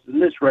of the horses in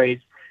this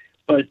race.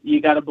 But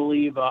you got to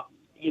believe,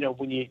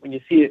 when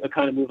you see a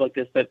kind of move like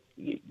this, that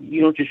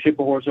you don't just ship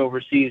a horse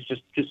overseas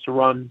just to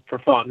run for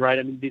fun, right?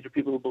 I mean, these are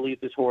people who believe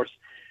this horse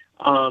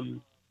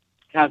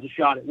has a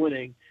shot at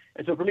winning.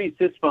 And so for me,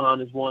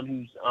 Sisfahan is one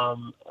who's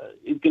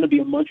is going to be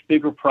a much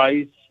bigger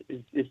price,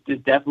 is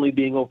definitely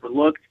being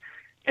overlooked,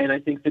 and I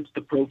think fits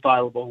the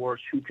profile of a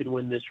horse who could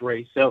win this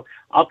race. So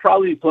I'll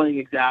probably be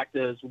playing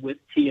exactas with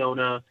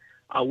Tiona,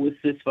 with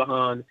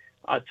Sisfahan,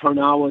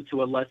 Tarnawa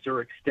to a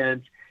lesser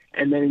extent.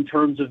 And then in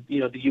terms of,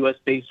 the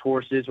U.S.-based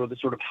horses or the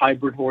sort of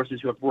hybrid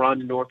horses who have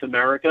run in North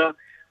America,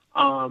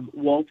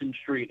 Walton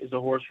Street is a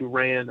horse who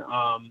ran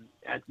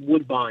at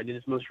Woodbine in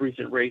his most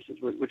recent races,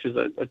 which is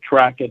a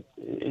track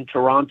in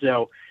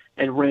Toronto,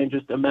 and ran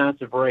just a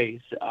massive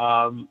race.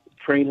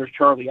 Trainers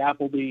Charlie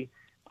Appleby,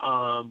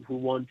 who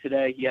won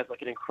today, he has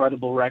like an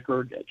incredible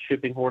record at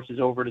shipping horses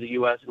over to the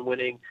U.S. and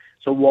winning.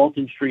 So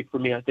Walton Street for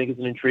me, I think, is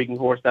an intriguing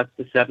horse. That's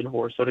the 7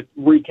 horse. So to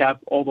recap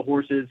all the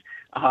horses,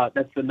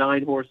 that's the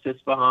 9 horse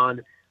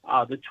Sisfahan,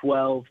 the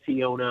 12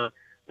 Tiona,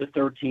 the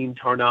 13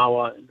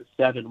 Tarnawa, and the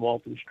 7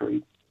 Walton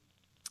Street.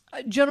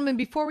 Gentlemen,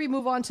 before we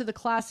move on to the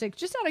Classic,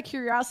 just out of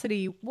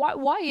curiosity,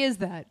 why is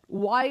that?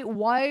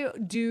 Why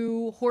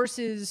do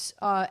horses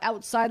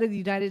outside of the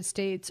United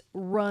States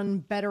run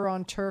better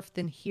on turf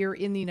than here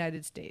in the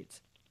United States?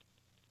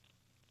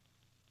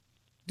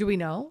 Do we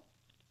know?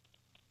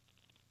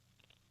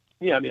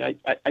 Yeah, I mean,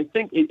 I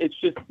think it's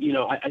just,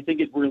 I think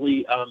it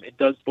really, it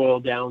does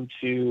boil down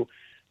to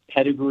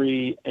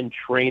pedigree and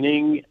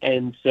training.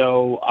 And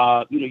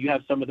so, you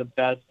have some of the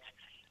best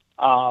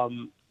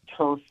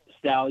turf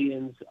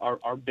stallions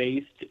are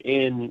based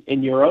in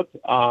Europe.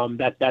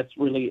 That's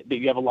really,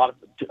 you have a lot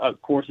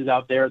of courses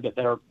out there that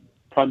are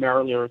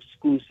primarily or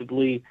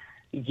exclusively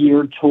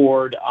geared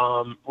toward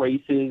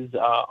races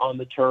on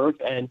the turf.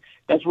 And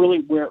that's really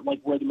where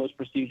the most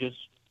prestigious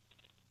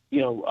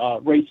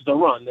races are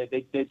run.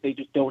 They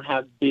just don't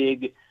have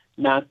big,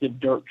 massive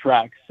dirt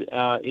tracks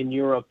in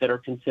Europe that are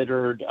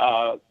considered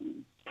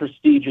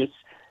prestigious.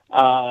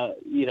 Like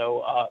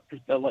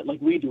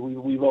we do.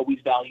 We've always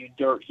valued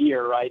dirt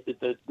here, right?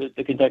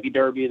 The Kentucky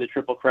Derby, the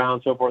Triple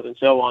Crown, so forth and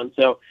so on.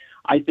 So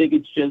I think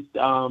it's just,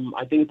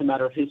 I think it's a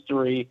matter of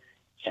history,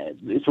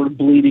 sort of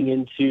bleeding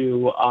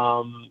into,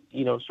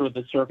 sort of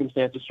the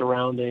circumstances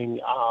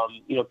surrounding,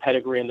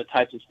 pedigree and the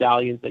types of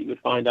stallions that you would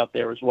find out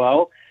there as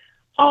well.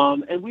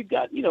 And we've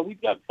got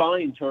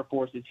fine turf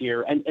horses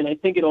here. And I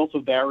think it also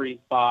varies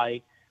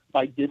by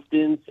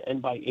distance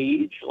and by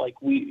age. Like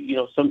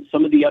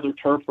some of the other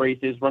turf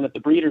races run at the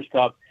Breeders'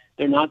 Cup,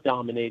 they're not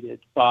dominated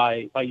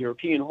by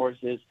European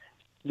horses.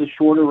 The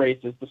shorter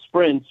races, the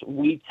sprints,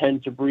 we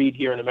tend to breed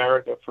here in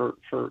America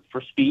for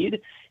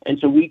speed. And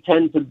so we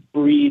tend to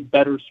breed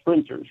better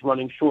sprinters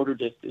running shorter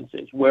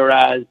distances.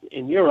 Whereas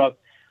in Europe,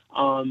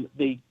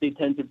 they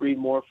tend to breed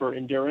more for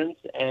endurance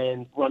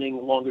and running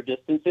longer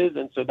distances.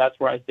 And so that's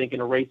where I think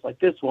in a race like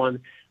this one,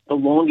 the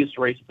longest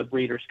race at the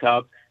Breeders'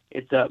 Cup,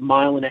 it's 1.5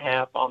 miles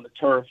on the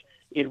turf.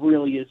 It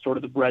really is sort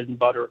of the bread and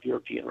butter of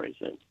European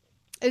racing.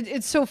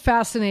 It's so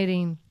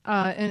fascinating,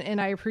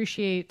 and I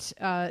appreciate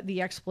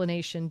the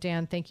explanation,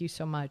 Dan. Thank you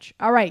so much.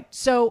 All right,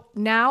 so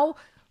now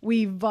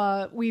we've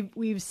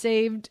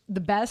saved the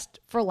best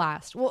for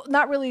last. Well,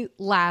 not really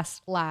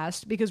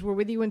last because we're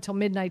with you until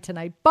midnight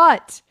tonight,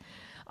 but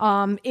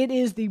it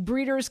is the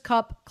Breeders'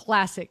 Cup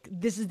Classic.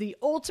 This is the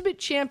ultimate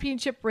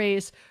championship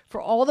race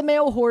for all the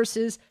male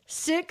horses.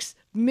 $6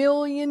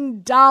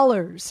 million.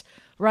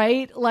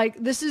 Right? Like,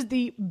 this is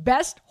the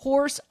best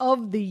horse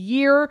of the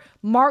year.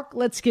 Mark,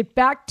 let's get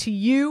back to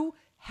you.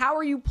 How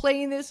are you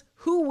playing this?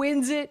 Who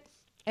wins it?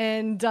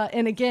 And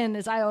again,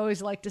 as I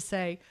always like to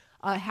say,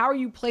 how are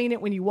you playing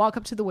it when you walk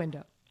up to the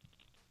window?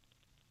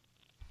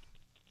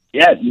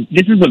 Yeah,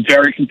 this is a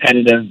very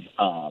competitive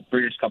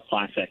Breeders' Cup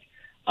Classic.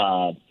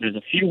 There's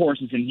a few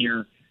horses in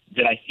here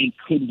that I think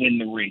could win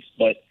the race,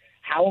 but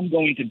how I'm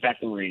going to bet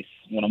the race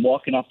when I'm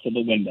walking up to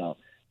the window,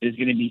 there's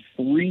going to be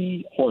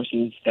 3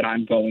 horses that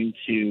I'm going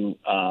to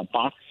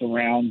box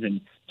around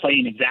and play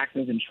in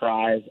exactas and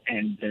tries,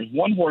 and there's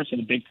one horse at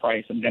a big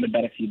price I'm going to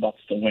bet a few bucks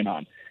to win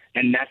on,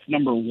 and that's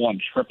number 1,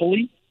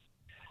 Tripoli.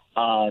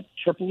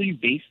 Tripoli,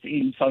 based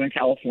in Southern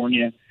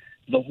California.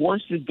 The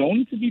horse is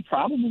going to be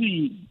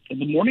probably,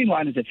 the morning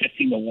line is at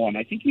 15-1.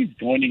 I think he's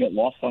going to get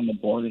lost on the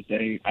board,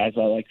 as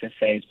I like to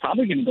say. He's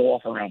probably going to go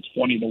off around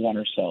 20-1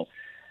 or so.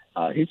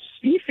 His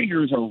speed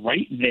figures are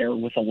right there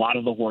with a lot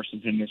of the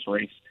horses in this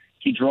race.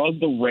 He draws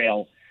the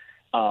rail.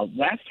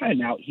 Last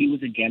time out, he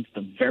was against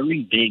a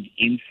very big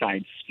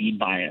inside speed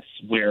bias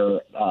where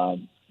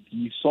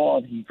you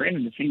saw he ran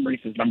in the same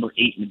race as number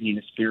 8,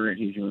 Medina Spirit.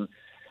 He's your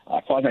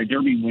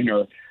quasi-derby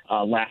winner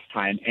last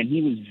time, and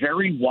he was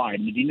very wide.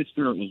 Medina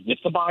Spirit was with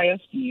the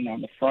bias, being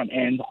on the front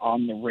end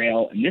on the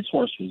rail, and this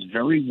horse was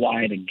very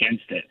wide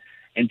against it.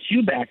 And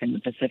 2 back in the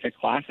Pacific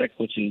Classic,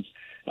 which is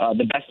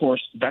the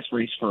best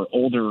race for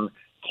older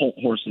colt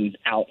horses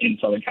out in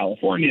Southern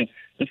California.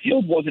 The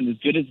field wasn't as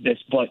good as this,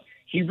 but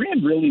he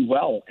ran really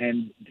well,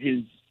 and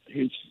his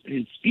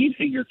speed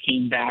figure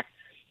came back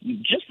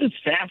just as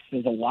fast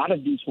as a lot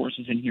of these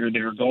horses in here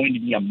that are going to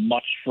be a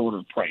much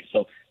shorter price.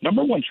 So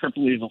number one,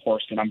 Tripoli is a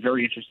horse that I'm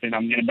very interested in.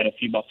 I'm going to bet a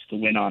few bucks to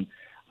win on.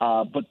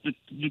 But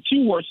the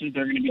two horses that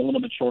are going to be a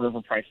little bit shorter of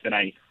a price that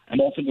I'm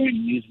also going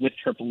to use with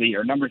Tripoli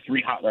are number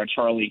 3, Hot Rod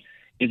Charlie,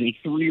 is a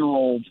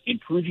 3-year-old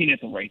improving at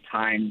the right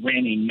time,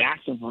 ran a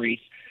massive race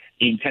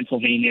in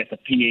Pennsylvania at the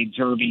PA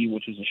Derby,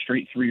 which is a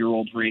straight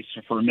 3-year-old race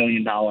for $1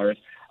 million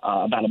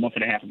about a month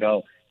and a half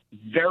ago.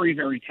 Very,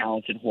 very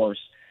talented horse.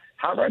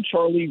 Hot Rod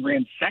Charlie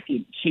ran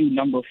second to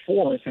number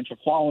 4, Essential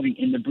Quality,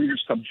 in the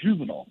Breeders' Cup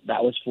Juvenile.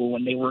 That was for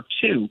when they were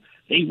 2.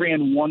 They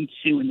ran 1-2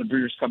 in the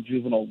Breeders' Cup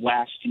Juvenile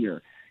last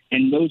year.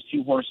 And those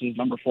two horses,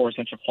 number 4,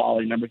 Essential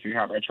Quality, number 3,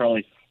 Hot Rod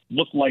Charlie,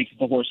 look like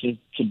the horses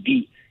to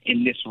beat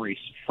in this race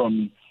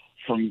from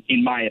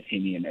in my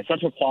opinion.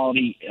 Essential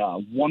Quality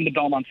won the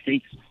Belmont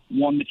Stakes,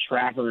 won the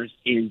Travers,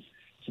 is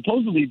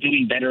supposedly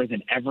doing better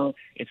than ever.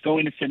 It's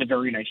going to sit a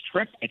very nice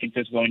trip. I think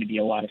there's going to be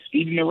a lot of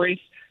speed in the race.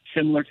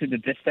 Similar to the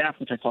Distaff,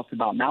 which I talked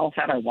about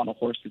Malafat, I want a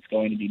horse that's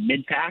going to be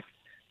mid-pack,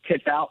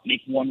 tip out,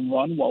 make one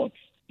run while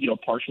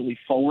it's partially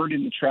forward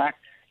in the track,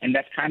 and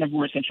that's kind of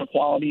where Essential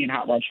Quality and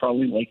Hot Rod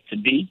Charlie like to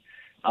be.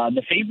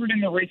 The favorite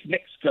in the race,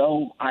 Knicks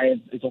Go,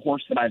 is a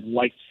horse that I've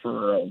liked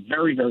for a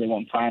very, very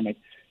long time. I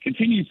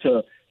continue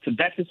to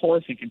bet this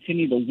horse and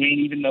continue to win,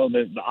 even though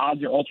the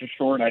odds are ultra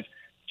short. I've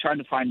tried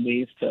to find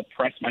ways to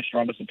press my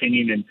strongest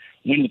opinion and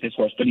win with this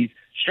horse. But he's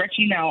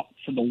stretching out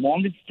for the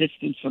longest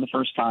distance for the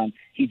first time.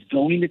 He's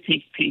going to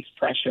take pace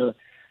pressure,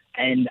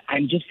 and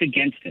I'm just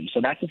against him.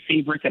 So that's a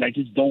favorite that I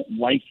just don't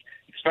like,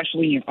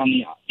 especially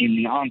in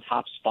the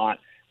on-top spot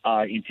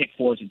in tick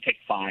 4s and tick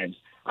 5s.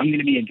 I'm going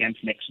to be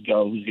against Knicks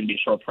Go, who's going to be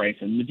a short price.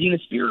 And Medina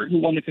Spirit, who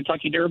won the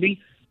Kentucky Derby,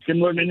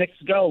 similar to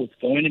Knicks Go.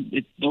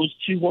 Those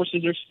two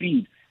horses are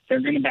speed. They're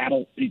going to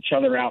battle each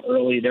other out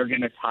early. They're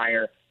going to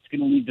tire. It's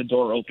going to leave the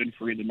door open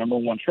for either number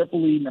 1,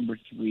 Tripoli, number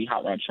 3,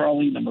 Hot Rod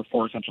Charlie, number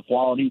 4, Essential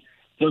Quality.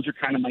 Those are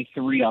kind of my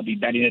 3. I'll be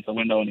betting at the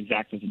window in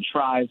exactas and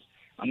tries.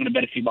 I'm going to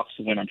bet a few bucks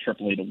to win on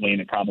Tripoli to win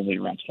at probably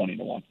around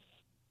 20-1.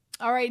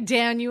 All right,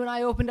 Dan, you and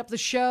I opened up the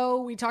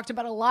show. We talked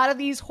about a lot of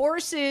these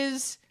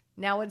horses.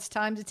 Now it's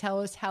time to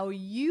tell us how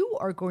you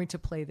are going to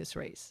play this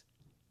race.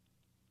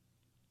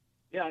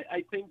 Yeah,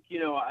 I think,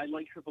 I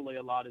like AAA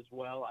a lot as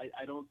well.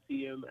 I don't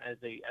see him as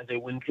a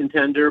win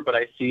contender, but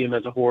I see him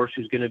as a horse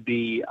who's going to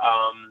be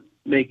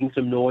making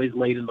some noise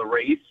late in the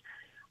race.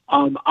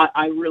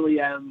 I really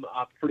am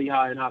pretty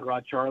high on Hot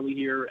Rod Charlie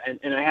here,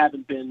 and I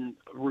haven't been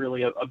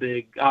really a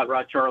big Hot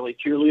Rod Charlie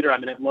cheerleader. I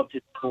mean, I've loved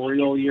his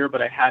story all year,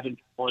 but I haven't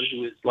been one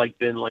who has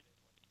been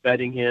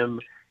betting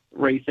him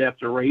race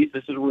after race.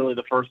 This is really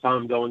the first time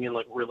I'm going in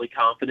really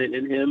confident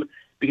in him,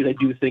 because I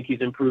do think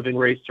he's improving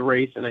race to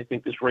race, and I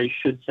think this race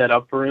should set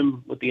up for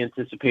him with the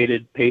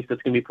anticipated pace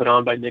that's going to be put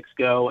on by Knicks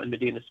Go and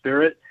Medina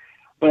Spirit.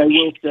 But I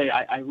will say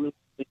I really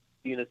think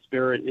Medina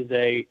Spirit is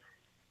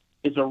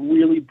a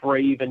really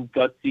brave and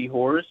gutsy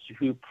horse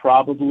who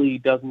probably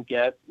doesn't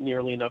get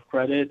nearly enough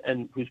credit,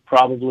 and who's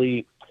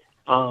probably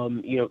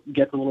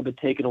gets a little bit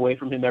taken away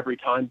from him every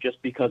time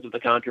just because of the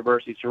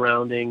controversy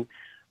surrounding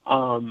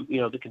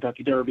the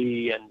Kentucky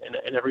Derby and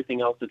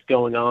everything else that's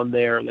going on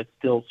there, and that's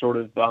still sort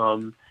of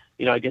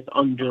I guess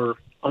under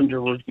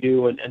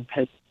review and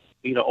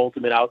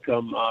ultimate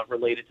outcome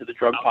related to the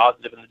drug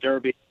positive in the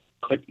Derby.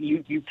 But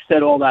you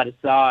set all that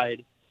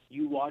aside.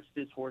 You watch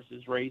this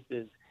horse's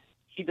races.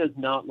 He does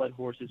not let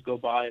horses go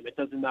by him. It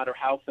doesn't matter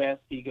how fast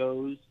he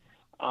goes.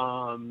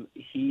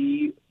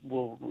 He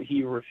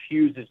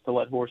refuses to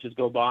let horses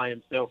go by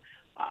him. So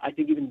I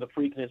think even the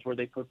Preakness, where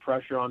they put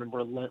pressure on him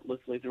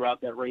relentlessly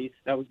throughout that race,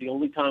 that was the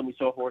only time we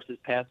saw horses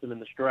pass him in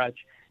the stretch,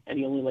 and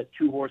he only let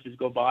 2 horses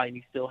go by, and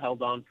he still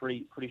held on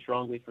pretty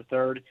strongly for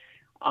third.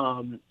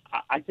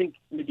 I think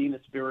Medina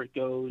Spirit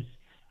goes.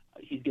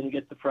 He's going to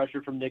get the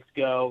pressure from Knicks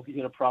Go. He's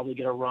going to probably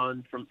get a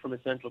run from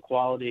Essential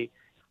Quality.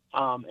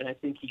 And I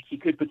think he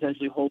could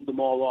potentially hold them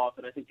all off,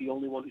 and I think the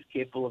only one who's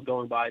capable of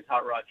going by is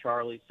Hot Rod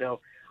Charlie. So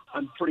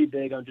I'm pretty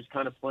big on just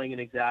kind of playing an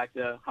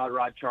exacta, Hot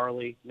Rod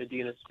Charlie,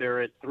 Medina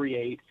Spirit,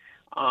 3-8.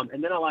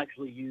 And then I'll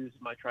actually use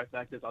my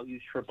trifectas. I'll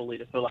use Tripoli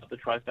to fill out the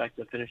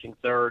trifecta, finishing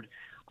third.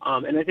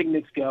 And I think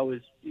Knicks Go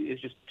is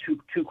just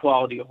too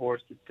quality a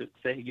horse to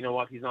say, you know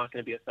what, he's not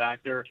going to be a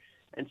factor.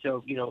 And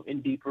so,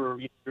 in deeper,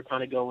 you're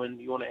kind of going,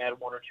 you want to add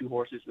 1 or 2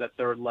 horses to that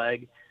third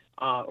leg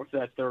or to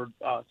that third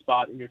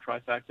spot in your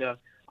trifecta.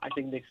 I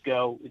think Knicks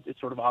Go is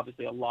sort of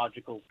obviously a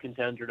logical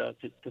contender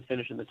to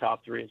finish in the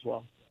top 3 as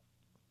well.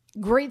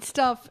 Great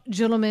stuff,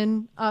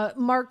 gentlemen.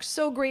 Mark,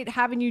 so great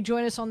having you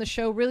join us on the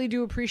show. Really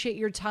do appreciate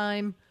your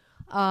time.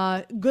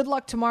 Good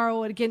luck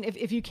tomorrow. And again,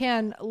 if you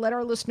can, let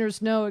our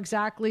listeners know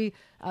exactly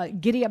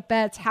Giddy Up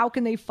Bets. How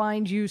can they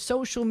find you?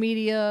 Social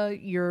media,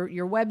 your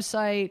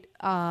website.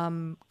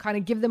 Kind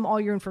of give them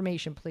all your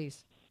information,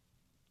 please.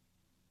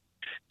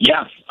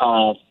 Yes.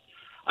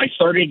 I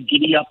started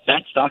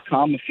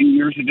GiddyUpBets.com a few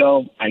years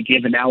ago. I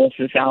give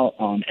analysis out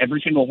on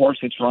every single horse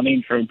that's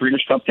running for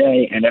Breeders' Cup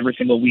Day and every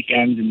single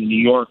weekend in the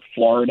New York,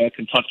 Florida,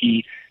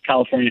 Kentucky,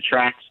 California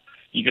tracks.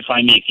 You can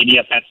find me at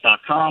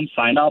giddyupbets.com.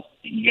 Sign up.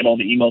 You get all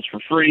the emails for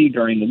free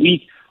during the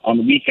week, on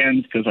the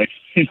weekends, because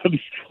there's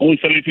only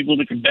so many people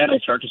that can bet. I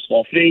charge a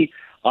small fee.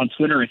 On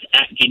Twitter, it's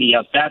at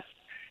giddyupbets.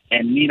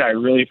 And Nita, I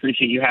really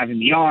appreciate you having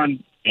me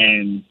on.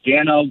 And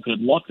Dano, good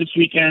luck this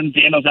weekend.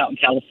 Dano's out in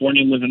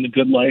California living the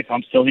good life.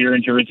 I'm still here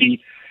in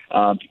Jersey,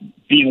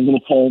 being a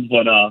little cold,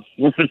 but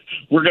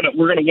we're gonna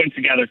win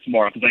together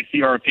tomorrow because I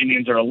see our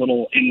opinions are a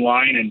little in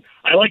line, and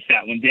I like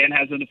that when Dan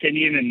has an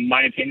opinion and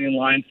my opinion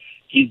line.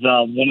 He's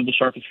one of the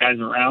sharpest guys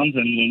around,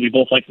 and when we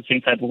both like the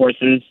same type of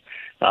horses,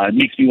 it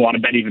makes me want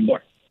to bet even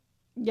more.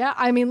 Yeah,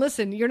 I mean,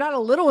 listen, you're not a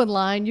little in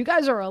line. You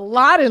guys are a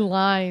lot in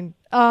line.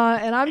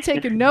 And I'm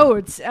taking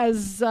notes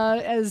as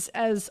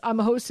I'm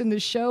hosting the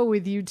show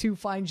with you two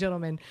fine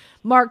gentlemen.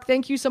 Mark,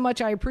 thank you so much.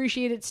 I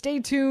appreciate it.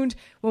 Stay tuned.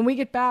 When we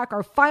get back,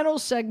 our final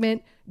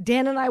segment,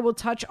 Dan and I will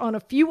touch on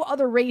a few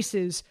other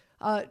races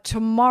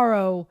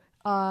tomorrow.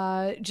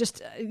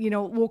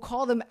 We'll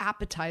call them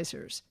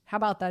appetizers. How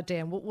about that,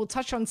 Dan? We'll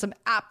touch on some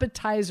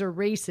appetizer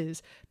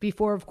races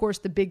before, of course,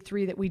 the big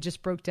three that we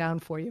just broke down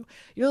for you.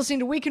 You're listening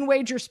to Weekend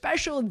Wager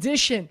Special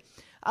Edition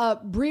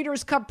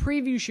Breeders' Cup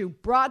Preview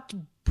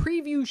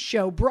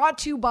Show brought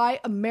to you by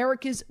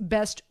America's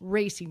Best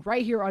Racing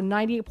right here on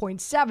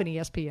 98.7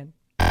 ESPN.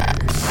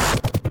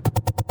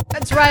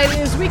 That's right. It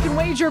is Weekend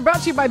Wager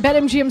brought to you by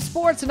BetMGM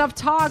Sports. Enough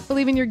talk.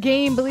 Believe in your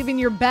game. Believe in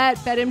your bet.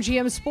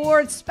 BetMGM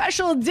Sports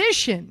Special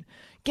Edition.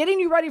 Getting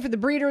you ready for the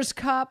Breeders'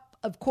 Cup.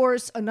 Of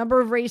course, a number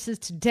of races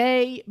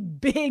today.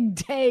 Big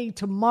day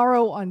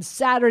tomorrow on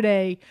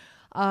Saturday.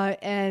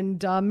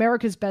 And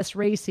America's Best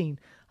Racing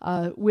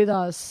with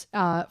us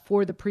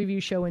for the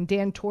preview show. And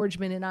Dan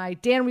Torgman and I.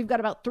 Dan, we've got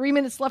about 3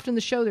 minutes left in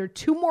the show. There are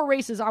two more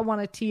races I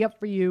want to tee up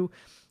for you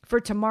for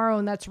tomorrow.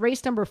 And that's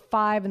race number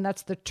 5. And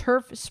that's the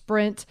Turf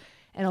Sprint.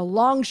 And a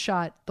long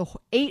shot, the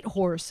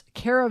 8-horse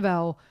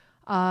Caravel.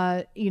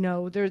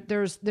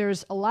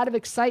 There's a lot of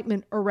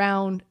excitement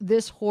around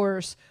this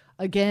horse.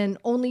 Again,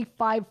 only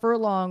 5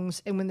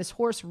 furlongs. And when this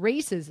horse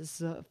races,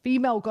 it's a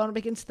female going up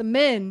against the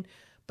men,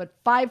 but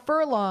 5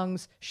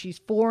 furlongs, she's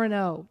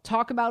 4-0.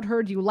 Talk about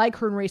her. Do you like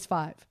her in race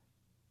 5?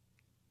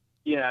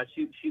 Yeah,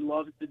 she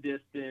loves the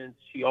distance.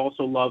 She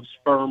also loves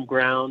firm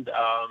ground.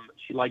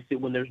 She likes it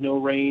when there's no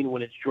rain,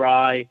 when it's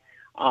dry.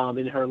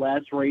 In her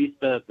last race,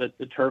 the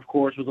turf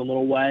course was a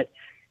little wet,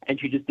 and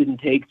she just didn't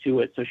take to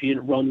it, so she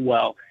didn't run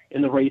well.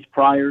 In the race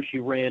prior, she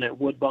ran at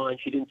Woodbine.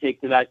 She didn't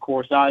take to that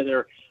course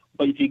either.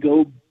 But if you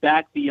go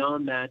back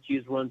beyond that, she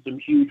has run some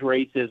huge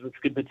races, which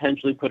could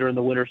potentially put her in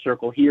the winner's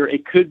circle here.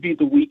 It could be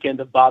the weekend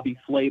of Bobby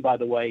Flay, by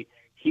the way.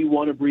 He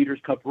won a Breeders'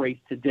 Cup race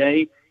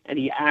today, and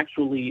he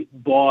actually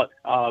bought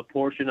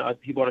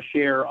he bought a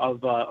share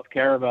of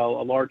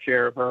Caravel, a large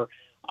share of her,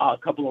 a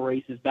couple of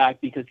races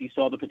back because he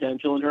saw the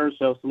potential in her.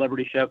 So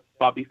celebrity chef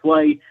Bobby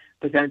Flay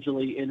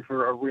potentially in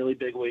for a really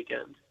big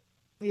weekend.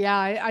 Yeah,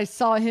 I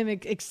saw him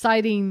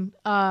exciting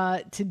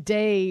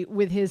today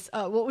with his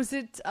what was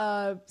it?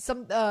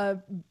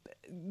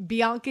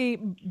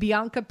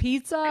 Bianca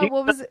pizza?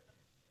 What was it?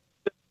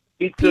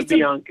 Pizza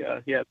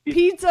Bianca. Yeah.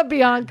 Pizza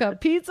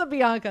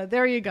Bianca.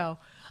 There you go.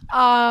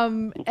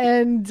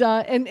 And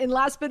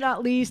last but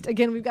not least,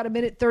 again, we've got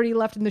 1:30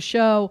 left in the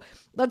show.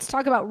 Let's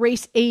talk about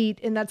race 8,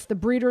 and that's the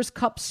Breeders'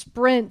 Cup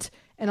Sprint,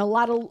 and a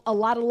lot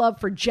of love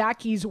for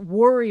Jackie's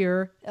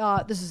Warrior.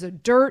 This is a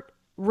dirt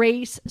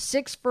race,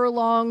 6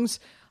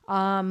 furlongs.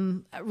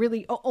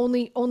 Really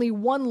only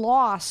one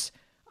loss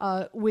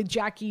with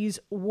Jackie's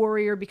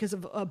Warrior because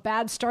of a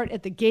bad start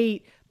at the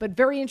gate, but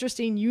very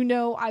interesting.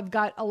 I've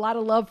got a lot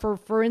of love for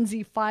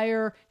Firenze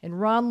Fire and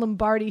Ron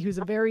Lombardi, who's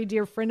a very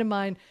dear friend of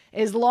mine.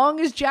 As long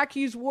as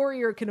Jackie's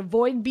Warrior can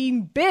avoid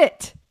being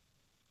bit,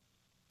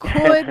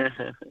 break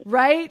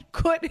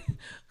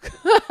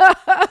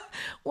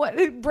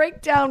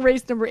down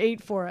race number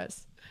 8 for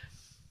us.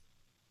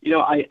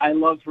 I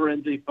love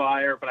Firenze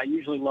Fire, but I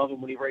usually love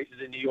him when he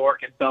races in New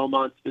York and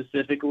Belmont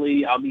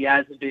specifically. He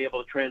hasn't been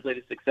able to translate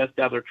his success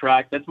to other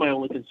tracks. That's my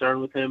only concern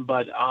with him,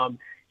 but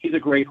he's a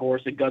great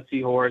horse, a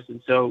gutsy horse,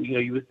 and so,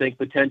 you would think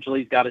potentially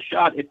he's got a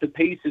shot if the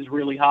pace is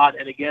really hot.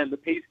 And again, the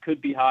pace could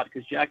be hot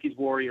because Jackie's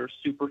Warrior is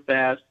super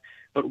fast,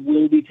 but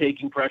will be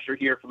taking pressure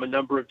here from a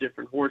number of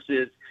different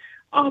horses.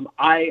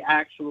 I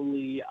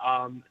actually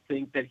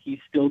think that he's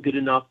still good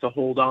enough to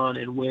hold on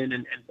and win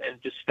and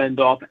just fend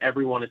off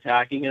everyone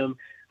attacking him.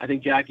 I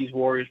think Jackie's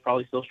Warrior is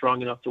probably still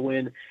strong enough to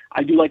win.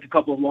 I do like a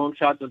couple of long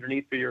shots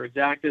underneath for your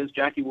exactas.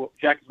 Jackie's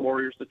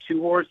Warrior is the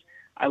 2-horse.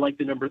 I like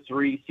the number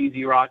 3,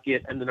 CZ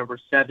Rocket, and the number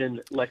 7,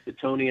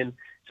 Lexingtonian.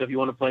 So if you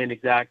want to play an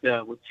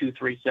exacta with 2,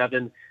 3,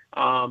 7,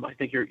 I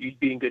think you'd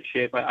be in good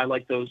shape. I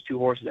like those 2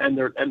 horses and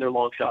their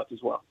long shots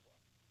as well.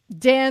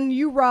 Dan,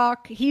 you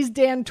rock. He's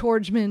Dan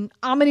Torgman.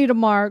 I'm Anita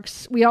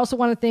Marks. We also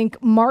want to thank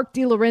Mark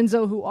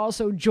DiLorenzo, who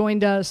also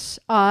joined us.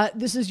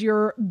 This is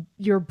your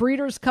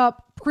Breeders'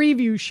 Cup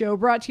preview show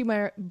brought to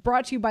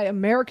you by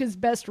America's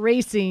Best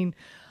Racing.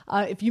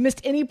 If you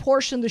missed any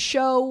portion of the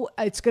show,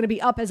 it's going to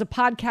be up as a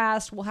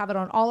podcast. We'll have it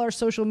on all our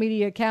social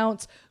media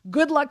accounts.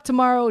 Good luck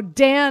tomorrow.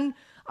 Dan,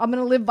 I'm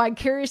going to live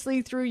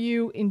vicariously through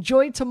you.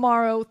 Enjoy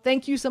tomorrow.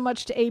 Thank you so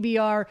much to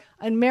ABR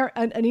and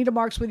Anita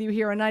Marks with you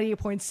here on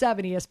 98.7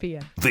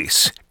 ESPN.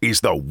 This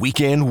is the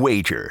Weekend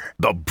Wager,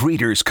 the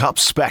Breeders' Cup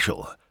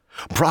Special.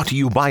 Brought to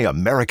you by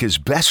America's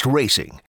Best Racing.